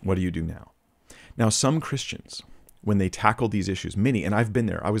 What do you do now? Now, some Christians, when they tackle these issues, many, and I've been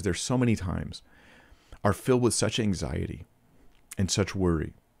there, I was there so many times, are filled with such anxiety and such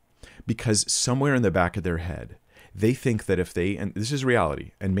worry. Because somewhere in the back of their head, they think that and this is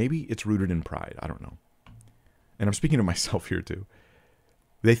reality, and maybe it's rooted in pride, I don't know. And I'm speaking to myself here too.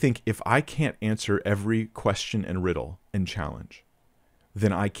 They think if I can't answer every question and riddle and challenge,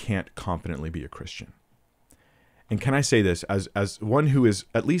 then I can't confidently be a Christian. And can I say this as one who is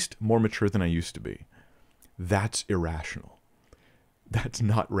at least more mature than I used to be? That's irrational. That's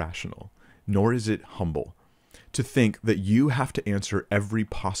not rational, nor is it humble. To think that you have to answer every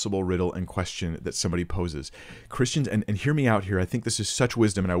possible riddle and question that somebody poses. Christians, and hear me out here, I think this is such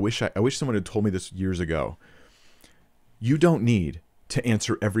wisdom, and I wish someone had told me this years ago. You don't need to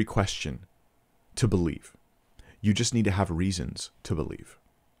answer every question to believe. You just need to have reasons to believe.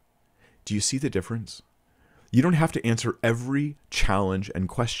 Do you see the difference? You don't have to answer every challenge and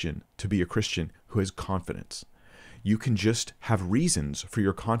question to be a Christian who has confidence. You can just have reasons for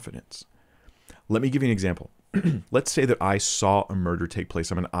your confidence. Let me give you an example. Let's say that I saw a murder take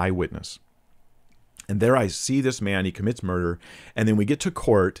place. I'm an eyewitness. And there I see this man, he commits murder, and then we get to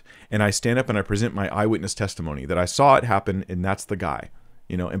court, and I stand up and I present my eyewitness testimony that I saw it happen, and that's the guy.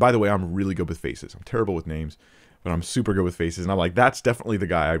 And by the way, I'm really good with faces. I'm terrible with names, but I'm super good with faces. And I'm like, that's definitely the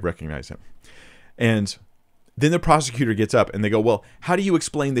guy. I recognize him. And then the prosecutor gets up and they go, well, how do you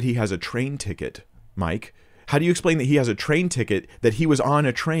explain that he has a train ticket, Mike? How do you explain that he has a train ticket, that he was on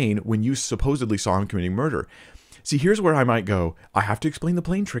a train when you supposedly saw him committing murder? See, here's where I might go, I have to explain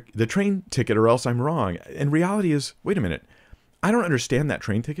the train ticket or else I'm wrong. And reality is, wait a minute, I don't understand that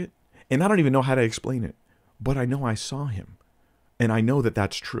train ticket, and I don't even know how to explain it. But I know I saw him, and I know that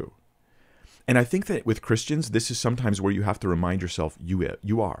that's true. And I think that with Christians, this is sometimes where you have to remind yourself, you is?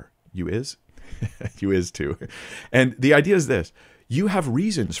 You is too. And the idea is this, you have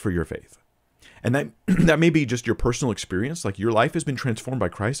reasons for your faith. And that may be just your personal experience, like your life has been transformed by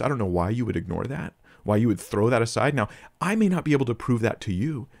Christ. I don't know why you would ignore that. why you would throw that aside. Now, I may not be able to prove that to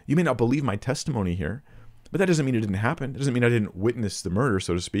you. You may not believe my testimony here, but that doesn't mean it didn't happen. It doesn't mean I didn't witness the murder,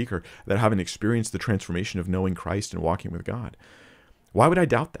 so to speak, or that I haven't experienced the transformation of knowing Christ and walking with God. Why would I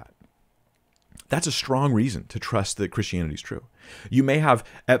doubt that? That's a strong reason to trust that Christianity is true. You may have,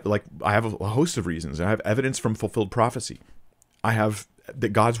 like, I have a host of reasons. I have evidence from fulfilled prophecy. I have that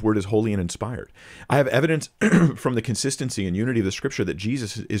God's word is holy and inspired. I have evidence from the consistency and unity of the scripture that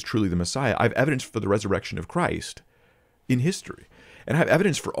Jesus is truly the Messiah. I have evidence for the resurrection of Christ in history. And I have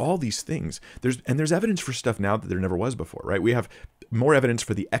evidence for all these things. There's evidence for stuff now that there never was before, right? We have more evidence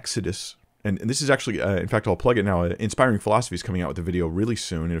for the Exodus. And this is actually, in fact, I'll plug it now. Inspiring Philosophy is coming out with a video really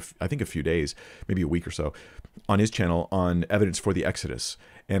soon, in I think a few days, maybe a week or so, on his channel on evidence for the Exodus.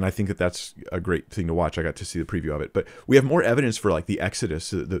 And I think that that's a great thing to watch. I got to see the preview of it. But we have more evidence for like the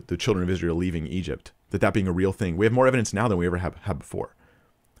Exodus, the children of Israel leaving Egypt, that being a real thing. We have more evidence now than we ever had before.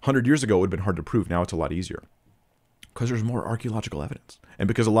 100 years ago, it would have been hard to prove. Now it's a lot easier because there's more archaeological evidence. And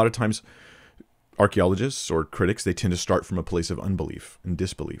because a lot of times archaeologists or critics, they tend to start from a place of unbelief and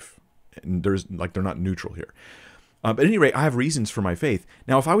disbelief. And they're not neutral here. But at any rate, I have reasons for my faith.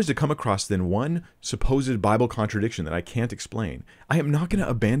 Now, if I was to come across then one supposed Bible contradiction that I can't explain, I am not going to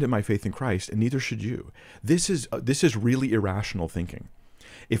abandon my faith in Christ, and neither should you. This is really irrational thinking.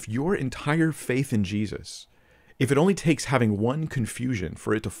 If your entire faith in Jesus, if it only takes having one confusion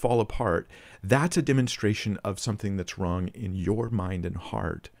for it to fall apart, that's a demonstration of something that's wrong in your mind and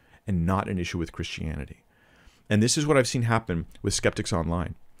heart, and not an issue with Christianity. And this is what I've seen happen with skeptics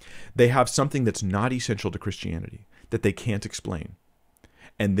online. They have something that's not essential to Christianity that they can't explain.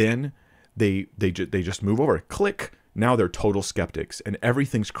 And then they just move over. Click. Now they're total skeptics and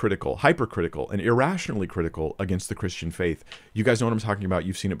everything's critical, hypercritical, and irrationally critical against the Christian faith. You guys know what I'm talking about.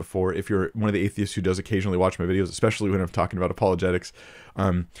 You've seen it before. If you're one of the atheists who does occasionally watch my videos, especially when I'm talking about apologetics,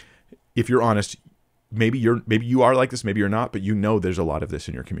 if you're honest, maybe you are like this, maybe you're not, but you know there's a lot of this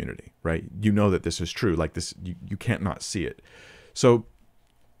in your community, right? You know that this is true. Like this, you can't not see it. So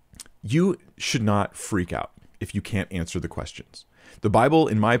you should not freak out if you can't answer the questions. The Bible,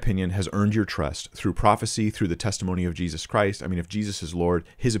 in my opinion, has earned your trust through prophecy, through the testimony of Jesus Christ. I mean, if Jesus is Lord,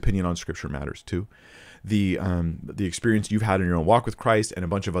 his opinion on Scripture matters too. The experience you've had in your own walk with Christ and a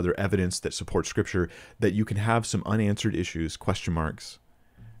bunch of other evidence that supports Scripture, that you can have some unanswered issues, question marks,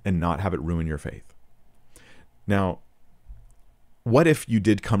 and not have it ruin your faith. Now, what if you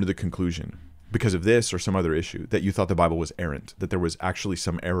did come to the conclusion, because of this or some other issue, that you thought the Bible was errant, that there was actually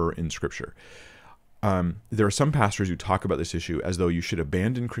some error in Scripture? There are some pastors who talk about this issue as though you should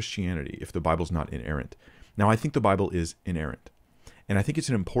abandon Christianity if the Bible's not inerrant. Now, I think the Bible is inerrant, and I think it's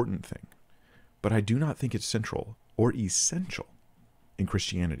an important thing, but I do not think it's central or essential in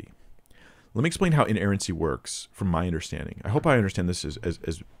Christianity. Let me explain how inerrancy works from my understanding. I hope I understand this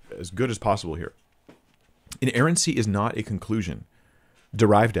as good as possible here. Inerrancy is not a conclusion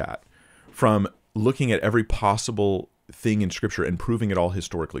derived at from looking at every possible thing in Scripture and proving it all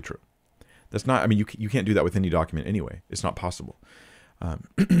historically true. That's not, I mean, you can't do that with any document anyway. It's not possible.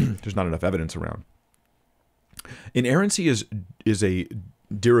 There's not enough evidence around. Inerrancy is a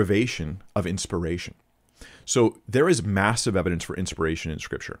derivation of inspiration. So there is massive evidence for inspiration in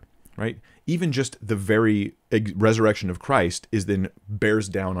Scripture, right? Even just the very resurrection of Christ then bears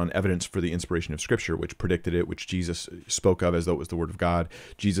down on evidence for the inspiration of Scripture, which predicted it, which Jesus spoke of as though it was the Word of God.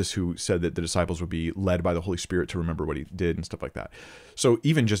 Jesus, who said that the disciples would be led by the Holy Spirit to remember what he did and stuff like that. So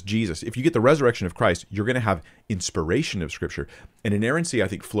even just Jesus, if you get the resurrection of Christ, you're going to have inspiration of Scripture. And inerrancy, I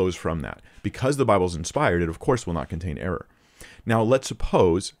think, flows from that. Because the Bible is inspired, it of course will not contain error. Now let's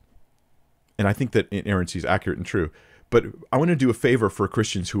suppose, and I think that inerrancy is accurate and true, but I want to do a favor for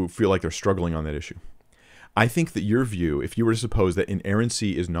Christians who feel like they're struggling on that issue. I think that your view, if you were to suppose that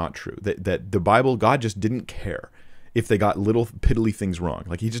inerrancy is not true, that the Bible, God just didn't care if they got little piddly things wrong.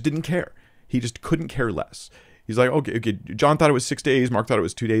 Like he just didn't care. He just couldn't care less. He's like, okay, John thought it was 6 days. Mark thought it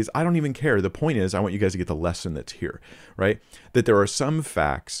was 2 days. I don't even care. The point is, I want you guys to get the lesson that's here, right? That there are some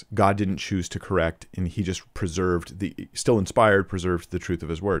facts God didn't choose to correct, and he just still inspired, preserved the truth of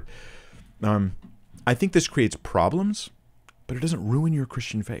his word. I think this creates problems, but it doesn't ruin your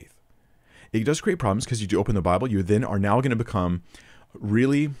Christian faith. It does create problems because you do open the Bible. You then are now going to become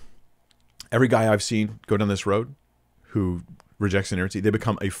really, every guy I've seen go down this road who rejects inerrancy, they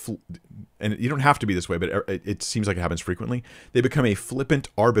become and you don't have to be this way, but it seems like it happens frequently. They become a flippant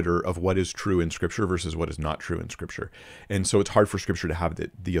arbiter of what is true in Scripture versus what is not true in Scripture. And so it's hard for Scripture to have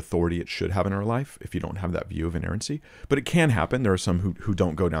the authority it should have in our life if you don't have that view of inerrancy. But it can happen. There are some who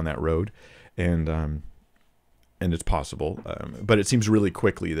don't go down that road. And it's possible, but it seems really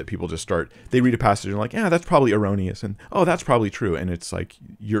quickly that people just they read a passage and are like, yeah, that's probably erroneous, and oh, that's probably true, and it's like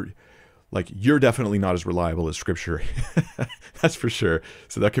Like, you're definitely not as reliable as Scripture. That's for sure.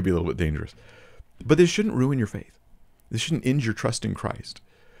 So that could be a little bit dangerous. But this shouldn't ruin your faith. This shouldn't end your trust in Christ.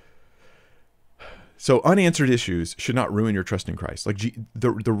 So unanswered issues should not ruin your trust in Christ. Like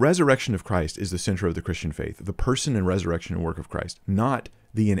the resurrection of Christ is the center of the Christian faith, the person and resurrection and work of Christ, not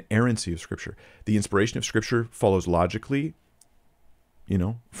the inerrancy of Scripture. The inspiration of Scripture follows logically,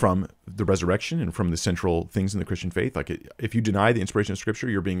 from the resurrection and from the central things in the Christian faith. Like, if you deny the inspiration of Scripture,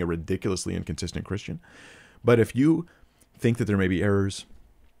 you're being a ridiculously inconsistent Christian. But if you think that there may be errors,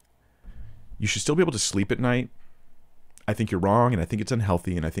 you should still be able to sleep at night. I think you're wrong, and I think it's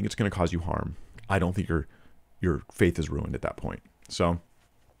unhealthy, and I think it's going to cause you harm. I don't think your faith is ruined at that point. So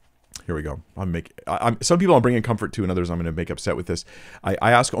here we go. Some people I'm bringing comfort to, and others I'm going to make upset with this. I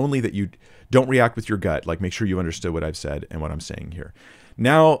ask only that you don't react with your gut. Like, make sure you understood what I've said and what I'm saying here.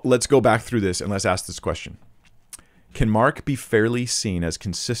 Now let's go back through this and let's ask this question. Can Mark be fairly seen as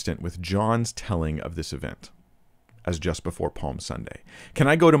consistent with John's telling of this event as just before Palm Sunday? Can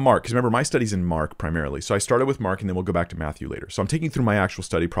I go to Mark? Because remember, my study's in Mark primarily. So I started with Mark, and then we'll go back to Matthew later. So I'm taking through my actual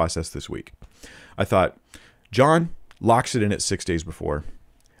study process this week. I thought, John locks it in at 6 days before.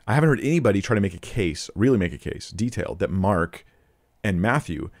 I haven't heard anybody try to make a case, really make a case, detailed, that Mark and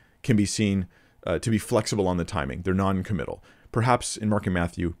Matthew can be seen to be flexible on the timing. They're non-committal. Perhaps in Mark and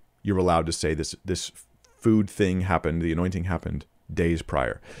Matthew, you're allowed to say this food thing happened, the anointing happened days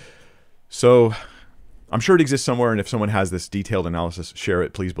prior. So I'm sure it exists somewhere, and if someone has this detailed analysis, share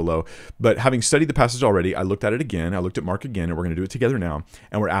it, please, below. But having studied the passage already, I looked at it again. I looked at Mark again, and we're going to do it together now.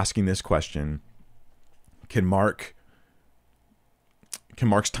 And we're asking this question. Can Mark's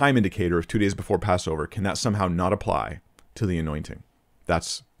time indicator of 2 days before Passover, can that somehow not apply to the anointing?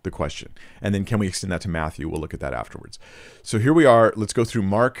 That's the question. And then can we extend that to Matthew? We'll look at that afterwards. So here we are. Let's go through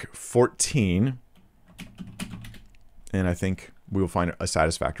Mark 14, and I think we will find a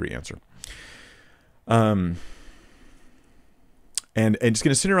satisfactory answer. And it's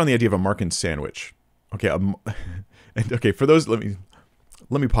going to center around the idea of a Markan sandwich. Okay, okay. For those, let me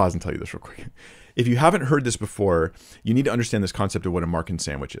pause and tell you this real quick. If you haven't heard this before, you need to understand this concept of what a Markan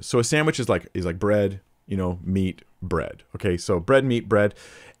sandwich is. So a sandwich is like bread, meat, bread. Okay, so bread, meat, bread,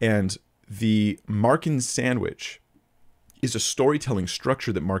 and the Markan sandwich is a storytelling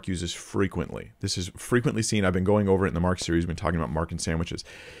structure that Mark uses frequently. This is frequently seen. I've been going over it in the Mark series. We've been talking about Markan sandwiches.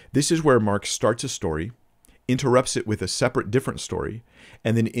 This is where Mark starts a story, interrupts it with a separate, different story,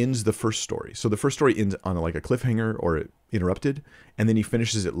 and then ends the first story. So the first story ends on like a cliffhanger or interrupted, and then he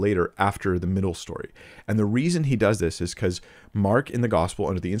finishes it later after the middle story. And the reason he does this is because Mark in the gospel,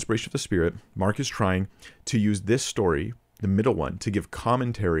 under the inspiration of the Spirit, Mark is trying to use this story, the middle one, to give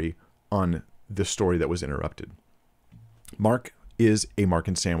commentary on the story that was interrupted. Mark is a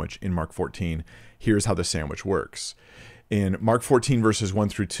Markan sandwich in Mark 14. Here's how the sandwich works. In Mark 14, verses 1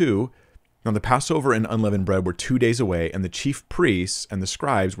 through 2, now the Passover and unleavened bread were 2 days away, and the chief priests and the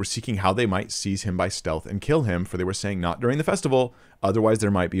scribes were seeking how they might seize him by stealth and kill him, for they were saying, not during the festival, otherwise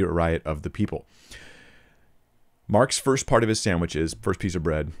there might be a riot of the people. Mark's first part of his sandwich is, first piece of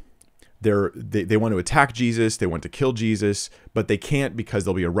bread, they want to attack Jesus, they want to kill Jesus, but they can't because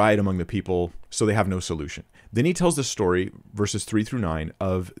there'll be a riot among the people, so they have no solution. Then he tells the story, verses 3 through 9,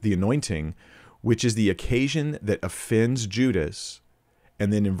 of the anointing, which is the occasion that offends Judas.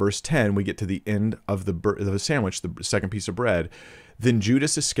 And then in verse 10, we get to the end of the sandwich, the second piece of bread. Then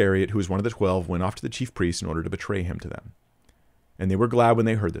Judas Iscariot, who was one of the 12, went off to the chief priests in order to betray him to them. And they were glad when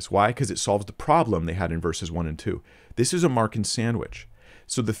they heard this. Why? Because it solves the problem they had in verses 1 and 2. This is a Markan sandwich.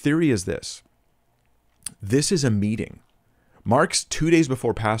 So the theory is this. This is a meeting. Mark's 2 days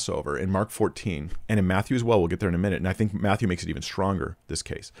before Passover in Mark 14, and in Matthew as well. We'll get there in a minute. And I think Matthew makes it even stronger, this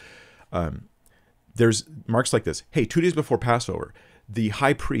case. Mark's like this. Hey, 2 days before Passover, the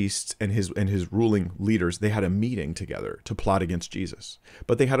high priests and his ruling leaders, they had a meeting together to plot against Jesus.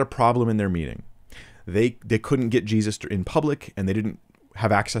 But they had a problem in their meeting. They couldn't get Jesus in public, and they didn't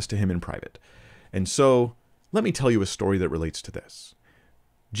have access to him in private. And so let me tell you a story that relates to this.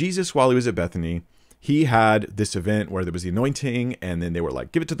 Jesus, while he was at Bethany, he had this event where there was the anointing, and then they were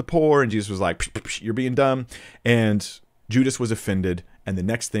like, give it to the poor. And Jesus was like, psh, psh, psh, you're being dumb. And Judas was offended. And the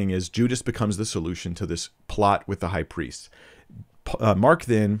next thing is Judas becomes the solution to this plot with the high priests. Mark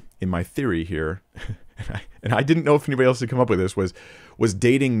then, in my theory here, and I didn't know if anybody else had come up with this, was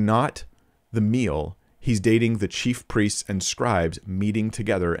dating not the meal. He's dating the chief priests and scribes meeting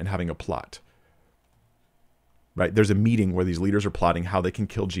together and having a plot. Right? There's a meeting where these leaders are plotting how they can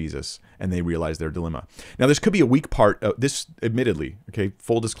kill Jesus, and they realize their dilemma. Now, this could be a weak part. This, admittedly, okay,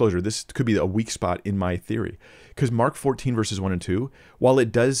 full disclosure, this could be a weak spot in my theory. Because Mark 14, verses 1 and 2, while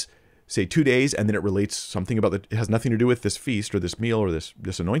it does say 2 days, and then it relates something about it has nothing to do with this feast or this meal or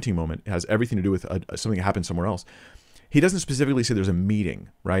this anointing moment. It has everything to do with something that happened somewhere else. He doesn't specifically say there's a meeting,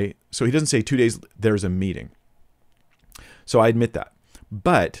 right? So he doesn't say 2 days, there's a meeting. So I admit that.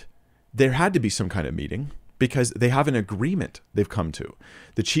 But there had to be some kind of meeting because they have an agreement they've come to.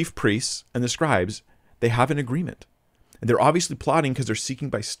 The chief priests and the scribes, they have an agreement. And they're obviously plotting because they're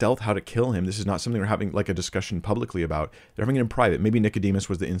seeking by stealth how to kill him. This is not something they're having like a discussion publicly about. They're having it in private. Maybe Nicodemus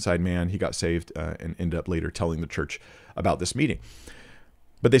was the inside man. He got saved and ended up later telling the church about this meeting.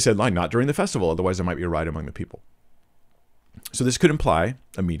 But they said, like, not during the festival. Otherwise, there might be a riot among the people. So this could imply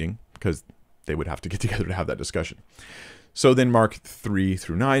a meeting because they would have to get together to have that discussion. So then Mark 3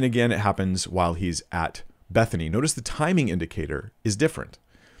 through 9, again, it happens while he's at Bethany. Notice the timing indicator is different.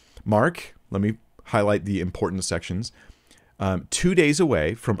 Mark, let me highlight the important sections. 2 days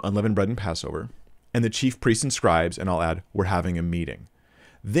away from unleavened bread and Passover, and the chief priests and scribes, and I'll add, were having a meeting.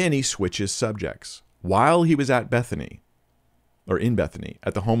 Then he switches subjects. While he was at Bethany, or in Bethany,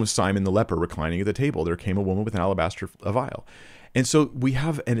 at the home of Simon the leper, reclining at the table, there came a woman with an alabaster vial. And so we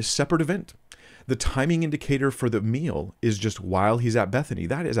have a separate event. The timing indicator for the meal is just while he's at Bethany.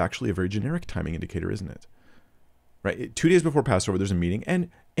 That is actually a very generic timing indicator, isn't it? Right? 2 days before Passover, there's a meeting.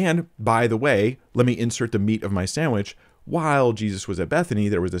 And by the way, let me insert the meat of my sandwich. While Jesus was at Bethany,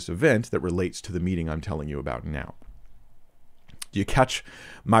 there was this event that relates to the meeting I'm telling you about now. Do you catch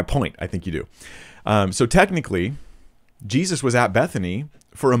my point? I think you do. So technically, Jesus was at Bethany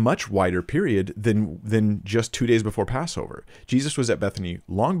for a much wider period than just 2 days before Passover. Jesus was at Bethany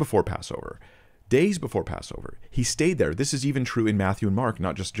long before Passover, days before Passover. He stayed there. This is even true in Matthew and Mark,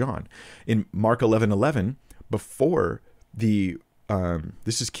 not just John. In Mark 11:11, before the,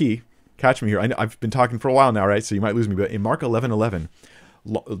 this is key, catch me here. I've been talking for a while now, right? So you might lose me, but in Mark 11:11,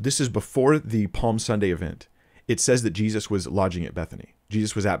 this is before the Palm Sunday event. It says that Jesus was lodging at Bethany.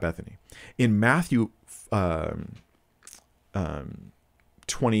 Jesus was at Bethany. In Matthew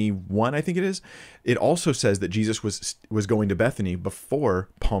 21, I think it is, it also says that Jesus was going to Bethany before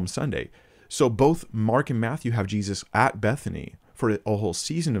Palm Sunday. So both Mark and Matthew have Jesus at Bethany for a whole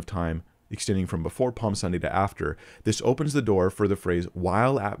season of time, extending from before Palm Sunday to after. This opens the door for the phrase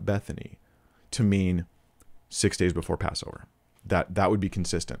while at Bethany to mean 6 days before Passover. That would be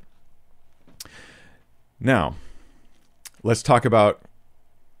consistent. Now, let's talk about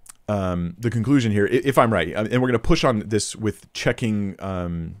the conclusion here, if I'm right. And we're going to push on this with checking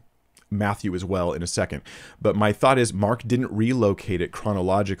Matthew as well in a second. But my thought is Mark didn't relocate it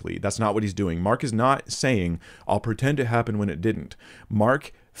chronologically. That's not what he's doing. Mark is not saying, I'll pretend it happened when it didn't.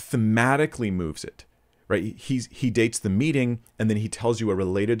 Mark thematically moves it, right? He dates the meeting, and then he tells you a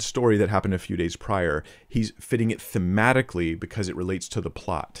related story that happened a few days prior. He's fitting it thematically because it relates to the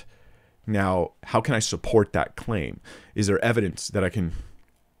plot. Now, how can I support that claim? Is there evidence that I can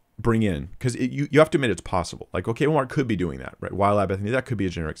bring in? Because you have to admit it's possible. Like, okay, well, Mark could be doing that, right? While at Bethany, that could be a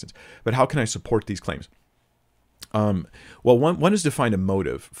generic sense. But how can I support these claims? Well, one is to find a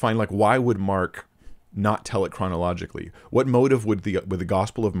motive. Find, like, why would Mark not tell it chronologically? What motive would the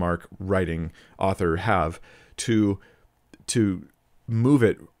Gospel of Mark writing author have to move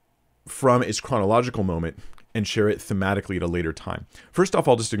it from its chronological moment and share it thematically at a later time? First off,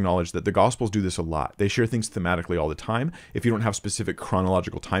 I'll just acknowledge that the Gospels do this a lot. They share things thematically all the time. If you don't have specific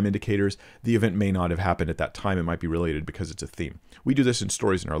chronological time indicators, the event may not have happened at that time. It might be related because it's a theme. We do this in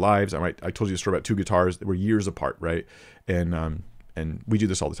stories in our lives. I told you a story about two guitars that were years apart, right? And we do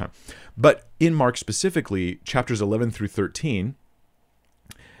this all the time. But in Mark specifically, chapters 11 through 13,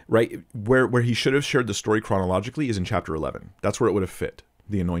 right, where he should have shared the story chronologically is in chapter 11. That's where it would have fit,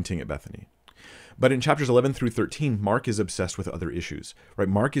 the anointing at Bethany. But in chapters 11 through 13, Mark is obsessed with other issues, right?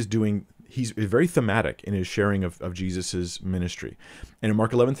 He's very thematic in his sharing of Jesus's ministry. And in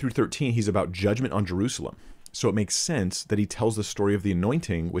Mark 11 through 13, he's about judgment on Jerusalem. So it makes sense that he tells the story of the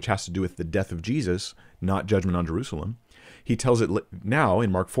anointing, which has to do with the death of Jesus, not judgment on Jerusalem. He tells it now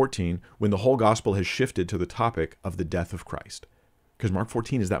in Mark 14, when the whole gospel has shifted to the topic of the death of Christ. Because Mark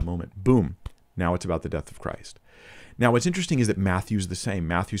 14 is that moment. Boom. Now it's about the death of Christ. Now, what's interesting is that Matthew's the same.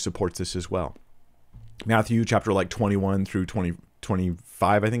 Matthew supports this as well. Matthew chapter 21 through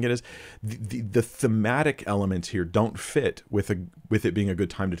 25, I think it is. The thematic elements here don't fit with it being a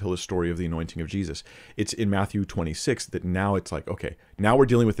good time to tell the story of the anointing of Jesus. It's in Matthew 26 that now it's like, okay, now we're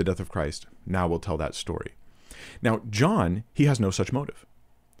dealing with the death of Christ. Now we'll tell that story. Now, John, he has no such motive.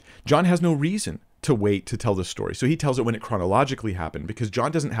 John has no reason to wait to tell the story. So he tells it when it chronologically happened, because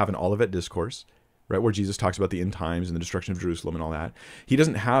John doesn't have an Olivet discourse, right, where Jesus talks about the end times and the destruction of Jerusalem and all that. He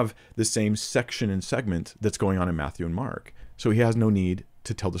doesn't have the same section and segment that's going on in Matthew and Mark. So he has no need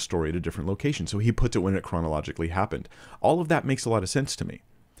to tell the story at a different location. So he puts it when it chronologically happened. All of that makes a lot of sense to me.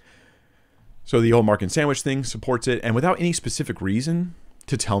 So the whole Mark and sandwich thing supports it. And without any specific reason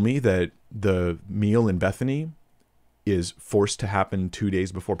to tell me that the meal in Bethany is forced to happen 2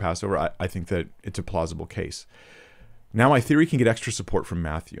 days before Passover, I think that it's a plausible case. Now my theory can get extra support from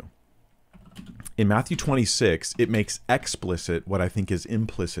Matthew. In Matthew 26, it makes explicit what I think is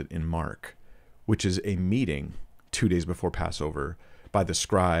implicit in Mark, which is a meeting 2 days before Passover by the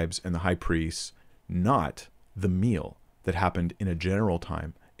scribes and the high priests, not the meal that happened in a general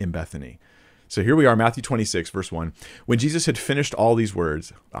time in Bethany. So here we are, Matthew 26, verse 1. When Jesus had finished all these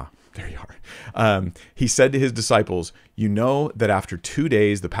words, there you are. He said to his disciples, you know that after 2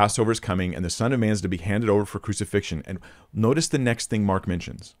 days the Passover is coming and the Son of Man is to be handed over for crucifixion. And notice the next thing Mark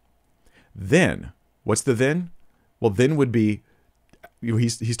mentions. Then, what's the then? Well, then would be,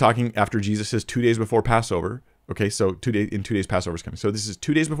 he's talking after Jesus says 2 days before Passover. Okay, so in 2 days Passover is coming. So this is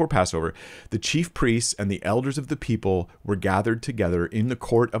 2 days before Passover. The chief priests and the elders of the people were gathered together in the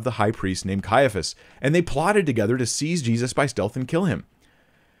court of the high priest named Caiaphas, and they plotted together to seize Jesus by stealth and kill him.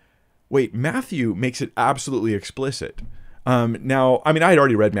 Wait, Matthew makes it absolutely explicit. Now, I mean, I had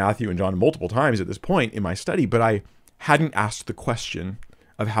already read Matthew and John multiple times at this point in my study, but I hadn't asked the question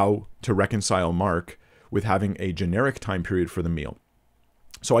of how to reconcile Mark with having a generic time period for the meal.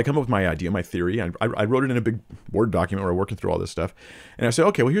 So I come up with my idea, my theory. I wrote it in a big Word document where I'm working through all this stuff. And I said,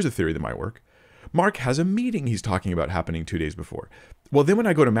 okay, well, here's a theory that might work. Mark has a meeting he's talking about happening 2 days before. Well, then when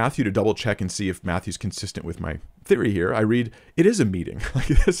I go to Matthew to double check and see if Matthew's consistent with my theory here, I read, it is a meeting. Like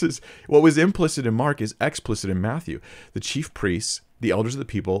this is what was implicit in Mark is explicit in Matthew. The chief priests, the elders of the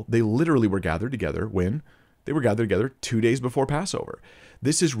people, they literally were gathered together when they were gathered together 2 days before Passover.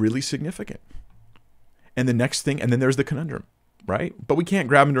 This is really significant. And the next thing, and then there's the conundrum. Right? But we can't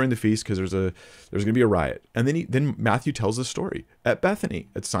grab him during the feast because there's going to be a riot. And then Matthew tells the story at Bethany,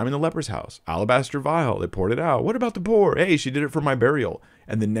 at Simon the leper's house, alabaster vial, they poured it out. What about the poor? Hey, she did it for my burial.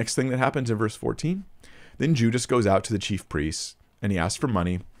 And the next thing that happens in verse 14, then Judas goes out to the chief priests and he asks for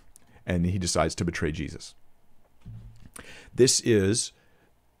money and he decides to betray Jesus. This is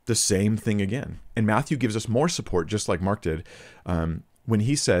the same thing again. And Matthew gives us more support, just like Mark did, when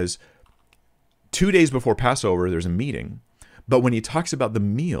he says 2 days before Passover, there's a meeting. But when he talks about the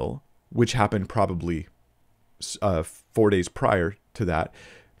meal, which happened probably 4 days prior to that,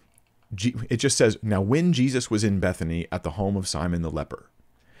 it just says, now when Jesus was in Bethany at the home of Simon the leper.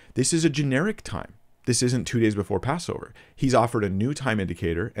 This is a generic time. This isn't 2 days before Passover. He's offered a new time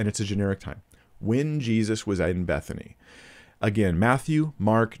indicator, and it's a generic time. When Jesus was in Bethany. Again, Matthew,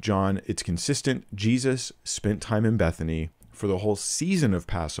 Mark, John, it's consistent. Jesus spent time in Bethany for the whole season of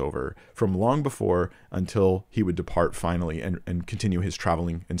Passover, from long before until he would depart finally and continue his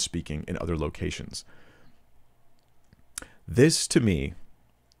traveling and speaking in other locations. This, to me,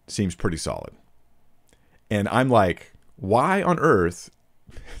 seems pretty solid. And I'm like, why on earth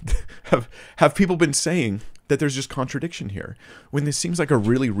have people been saying that there's just contradiction here, when this seems like a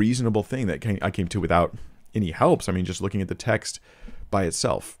really reasonable thing that I came to without any helps? I mean, just looking at the text by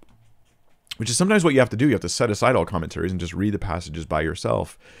itself. Which is sometimes what you have to do. You have to set aside all commentaries and just read the passages by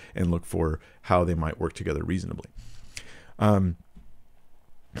yourself and look for how they might work together reasonably. One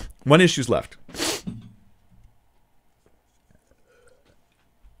issue's left.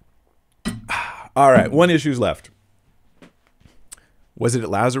 All right, one issue's left. Was it at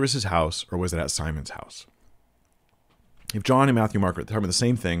Lazarus' house or was it at Simon's house? If John and Matthew and Mark are talking about the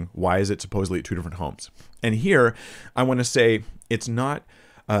same thing, why is it supposedly at two different homes? And here, I want to say it's not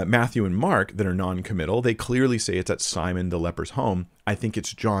Matthew and Mark that are non-committal. They clearly say it's at Simon the leper's home. I think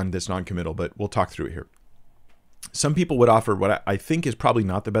it's John that's non-committal, but we'll talk through it here. Some people would offer what I think is probably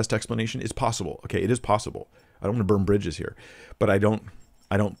not the best explanation. It's possible. Okay, it is possible. I don't want to burn bridges here, but I don't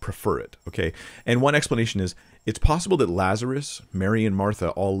prefer it. Okay, and one explanation is it's possible that Lazarus, Mary, and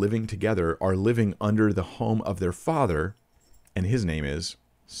Martha, all living together, are living under the home of their father, and his name is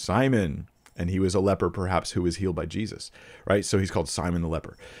Simon. And he was a leper, perhaps, who was healed by Jesus, right? So he's called Simon the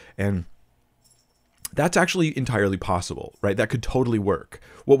leper. And that's actually entirely possible, right? That could totally work.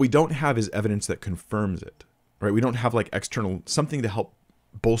 What we don't have is evidence that confirms it, right? We don't have like external, something to help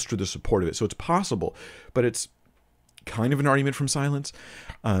bolster the support of it. So it's possible, but it's kind of an argument from silence.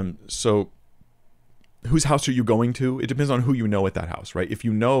 So whose house are you going to? It depends on who you know at that house, right? If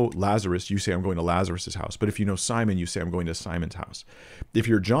you know Lazarus, you say, I'm going to Lazarus's house. But if you know Simon, you say, I'm going to Simon's house. If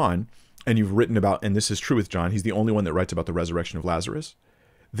you're John, and you've written about, and this is true with John, he's the only one that writes about the resurrection of Lazarus,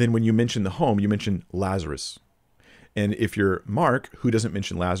 then when you mention the home, you mention Lazarus. And if you're Mark, who doesn't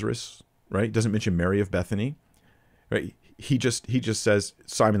mention Lazarus, right? Doesn't mention Mary of Bethany, right? He just says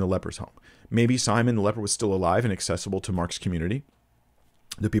Simon the leper's home. Maybe Simon the leper was still alive and accessible to Mark's community,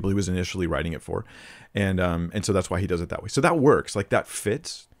 the people he was initially writing it for. And so that's why he does it that way. So that works, like that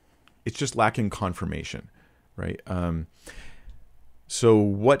fits. It's just lacking confirmation, right? So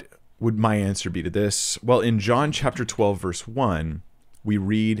what would my answer be to this? Well, in John chapter 12, verse 1, we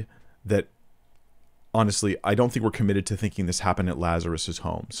read that, honestly, I don't think we're committed to thinking this happened at Lazarus's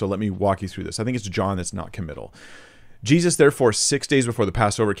home. So let me walk you through this. I think it's John that's not committal. Jesus, therefore, 6 days before the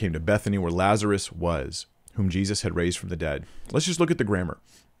Passover, came to Bethany where Lazarus was, whom Jesus had raised from the dead. Let's just look at the grammar.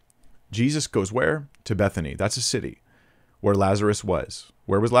 Jesus goes where? To Bethany. That's a city where Lazarus was.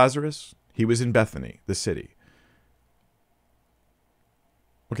 Where was Lazarus? He was in Bethany, the city.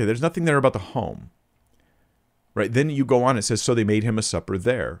 Okay, there's nothing there about the home. Right? Then you go on, it says, so they made him a supper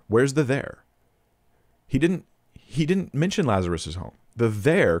there. Where's the there? He didn't mention Lazarus's home. The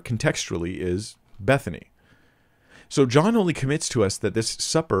there contextually is Bethany. So John only commits to us that this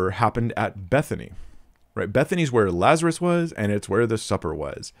supper happened at Bethany. Right? Bethany's where Lazarus was, and it's where the supper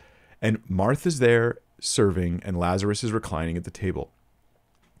was. And Martha's there serving, and Lazarus is reclining at the table.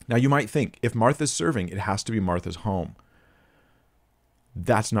 Now you might think, if Martha's serving, it has to be Martha's home.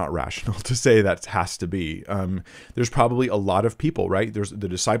 That's not rational to say that has to be. There's probably a lot of people, right? There's the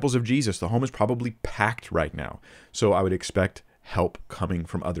disciples of Jesus. The home is probably packed right now. So I would expect help coming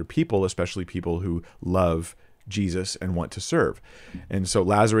from other people, especially people who love Jesus and want to serve. And so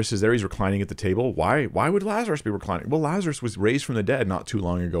Lazarus is there. He's reclining at the table. Why would Lazarus be reclining? Well, Lazarus was raised from the dead not too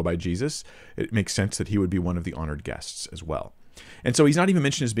long ago by Jesus. It makes sense that he would be one of the honored guests as well. And so he's not even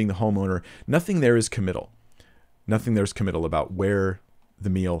mentioned as being the homeowner. Nothing there is committal. Nothing there is committal about where the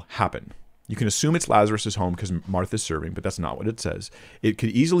meal happened. You can assume it's Lazarus's home because Martha's serving, but that's not what it says. It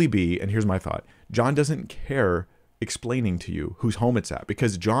could easily be, and here's my thought, John doesn't care explaining to you whose home it's at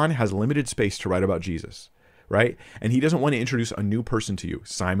because John has limited space to write about Jesus, right? And he doesn't want to introduce a new person to you,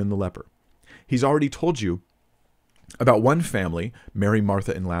 Simon the leper. He's already told you about one family, Mary,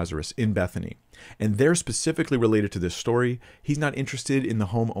 Martha, and Lazarus in Bethany. And they're specifically related to this story. He's not interested in the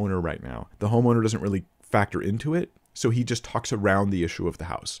homeowner right now. The homeowner doesn't really factor into it. So he just talks around the issue of the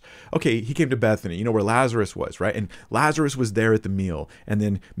house. Okay, he came to Bethany, you know, where Lazarus was, right? And Lazarus was there at the meal. And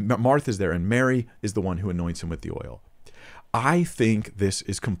then Martha's there, and Mary is the one who anoints him with the oil. I think this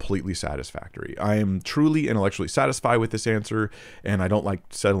is completely satisfactory. I am truly intellectually satisfied with this answer, and I don't like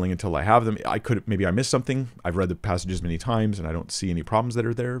settling until I have them. Maybe I missed something. I've read the passages many times, and I don't see any problems that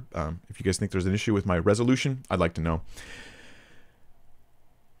are there. If you guys think there's an issue with my resolution, I'd like to know.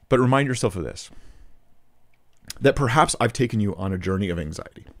 But remind yourself of this, that perhaps I've taken you on a journey of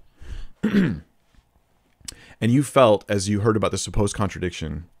anxiety. And you felt, as you heard about the supposed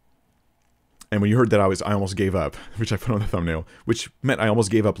contradiction, and when you heard that I almost gave up, which I put on the thumbnail, which meant I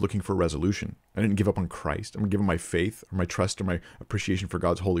almost gave up looking for resolution. I didn't give up on Christ. I'm giving my faith or my trust or my appreciation for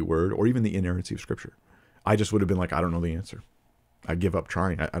God's holy word or even the inerrancy of Scripture. I just would have been like, I don't know the answer. I give up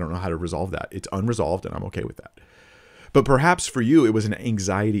trying. I don't know how to resolve that. It's unresolved, and I'm okay with that. But perhaps for you, it was an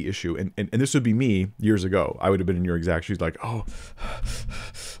anxiety issue. And this would be me years ago. I would have been in your exact shoes like, oh,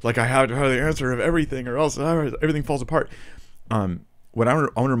 like I have to have the answer of everything or else everything falls apart. What I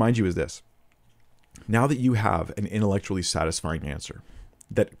want to remind you is this. Now that you have an intellectually satisfying answer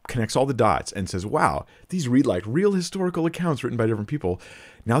that connects all the dots and says, wow, these read like real historical accounts written by different people.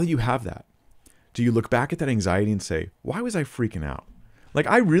 Now that you have that, do you look back at that anxiety and say, why was I freaking out? Like,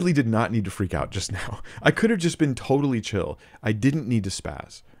 I really did not need to freak out just now. I could have just been totally chill. I didn't need to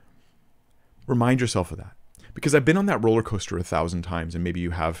spaz. Remind yourself of that. Because I've been on that roller coaster 1,000 times, and maybe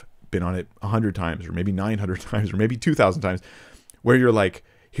you have been on it 100 times, or maybe 900 times, or maybe 2,000 times, where you're like,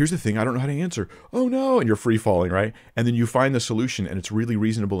 here's the thing I don't know how to answer. Oh no, and you're free falling, right? And then you find the solution, and it's really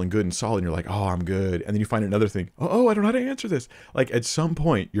reasonable and good and solid, and you're like, oh, I'm good. And then you find another thing. Oh, I don't know how to answer this. Like, at some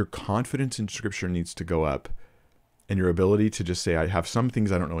point, your confidence in Scripture needs to go up. And your ability to just say, I have some things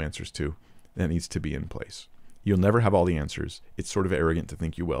I don't know answers to, that needs to be in place. You'll never have all the answers. It's sort of arrogant to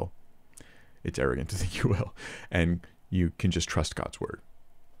think you will. It's arrogant to think you will. And you can just trust God's word.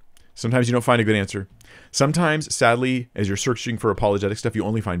 Sometimes you don't find a good answer. Sometimes, sadly, as you're searching for apologetic stuff, you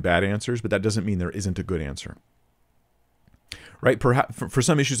only find bad answers, but that doesn't mean there isn't a good answer. Right? Perhaps for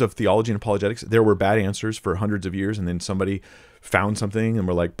some issues of theology and apologetics, there were bad answers for hundreds of years, and then somebody found something and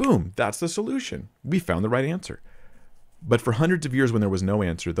we're like, boom, that's the solution. We found the right answer. But for hundreds of years when there was no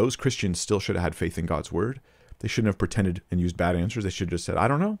answer, those Christians still should have had faith in God's word. They shouldn't have pretended and used bad answers. They should have just said, I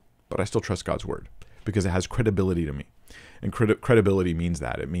don't know, but I still trust God's word because it has credibility to me. And credibility means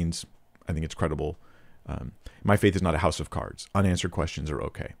that. It means I think it's credible. My faith is not a house of cards. Unanswered questions are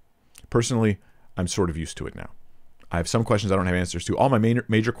okay. Personally, I'm sort of used to it now. I have some questions I don't have answers to. All my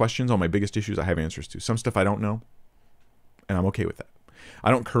major questions, all my biggest issues, I have answers to. Some stuff I don't know, and I'm okay with that.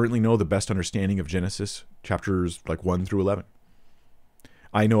 I don't currently know the best understanding of Genesis chapters like 1 through 11.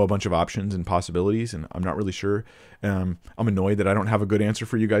 I know a bunch of options and possibilities, and I'm not really sure. I'm annoyed that I don't have a good answer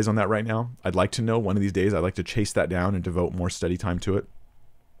for you guys on that right now. I'd like to know one of these days. I'd like to chase that down and devote more study time to it.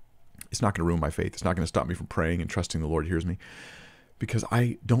 It's not going to ruin my faith. It's not going to stop me from praying and trusting the Lord hears me, because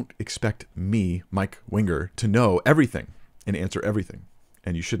I don't expect me, Mike Winger, to know everything and answer everything.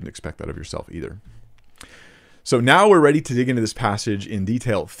 And you shouldn't expect that of yourself either. So now we're ready to dig into this passage in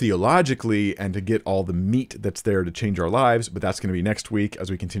detail theologically and to get all the meat that's there to change our lives. But that's going to be next week as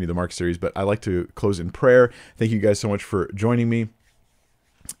we continue the Mark series. But I like to close in prayer. Thank you guys so much for joining me.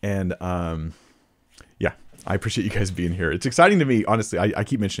 And yeah, I appreciate you guys being here. It's exciting to me, honestly. I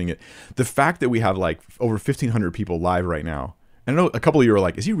keep mentioning it. The fact that we have like over 1,500 people live right now. I know a couple of you are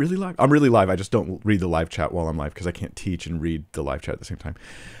like, is he really live? I'm really live. I just don't read the live chat while I'm live because I can't teach and read the live chat at the same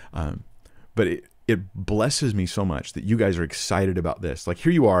time. But it blesses me so much that you guys are excited about this. Like,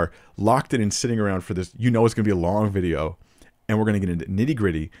 here you are, locked in and sitting around for this. You know it's going to be a long video, and we're going to get into nitty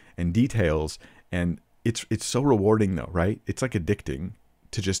gritty and details. And it's so rewarding, though, right? It's like addicting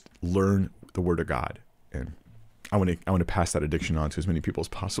to just learn the Word of God. And I want to pass that addiction on to as many people as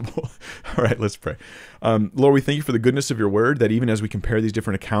possible. All right, let's pray. Lord, we thank you for the goodness of your Word. That even as we compare these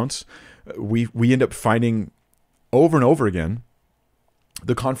different accounts, we end up finding over and over again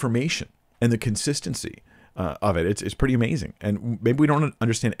the confirmation and the consistency of it. It's pretty amazing. And maybe we don't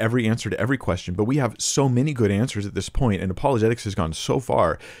understand every answer to every question, but we have so many good answers at this point, and apologetics has gone so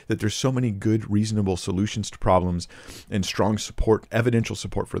far that there's so many good, reasonable solutions to problems and strong support, evidential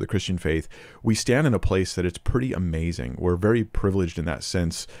support for the Christian faith. We stand in a place that it's pretty amazing. We're very privileged in that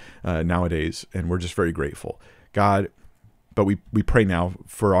sense nowadays, and we're just very grateful. God, but we pray now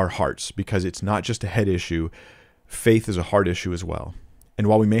for our hearts, because it's not just a head issue. Faith is a heart issue as well. And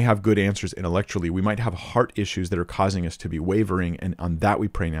while we may have good answers intellectually, we might have heart issues that are causing us to be wavering. And on that we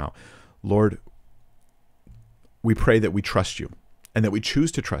pray now. Lord, we pray that we trust you and that we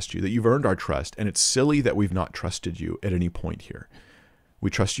choose to trust you, that you've earned our trust. And it's silly that we've not trusted you at any point here.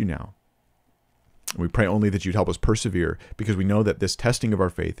 We trust you now. We pray only that you'd help us persevere, because we know that this testing of our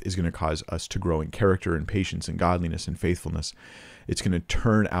faith is going to cause us to grow in character and patience and godliness and faithfulness. It's going to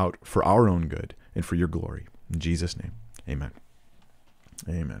turn out for our own good and for your glory. In Jesus' name, amen.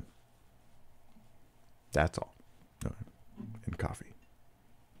 Amen. That's all. And coffee.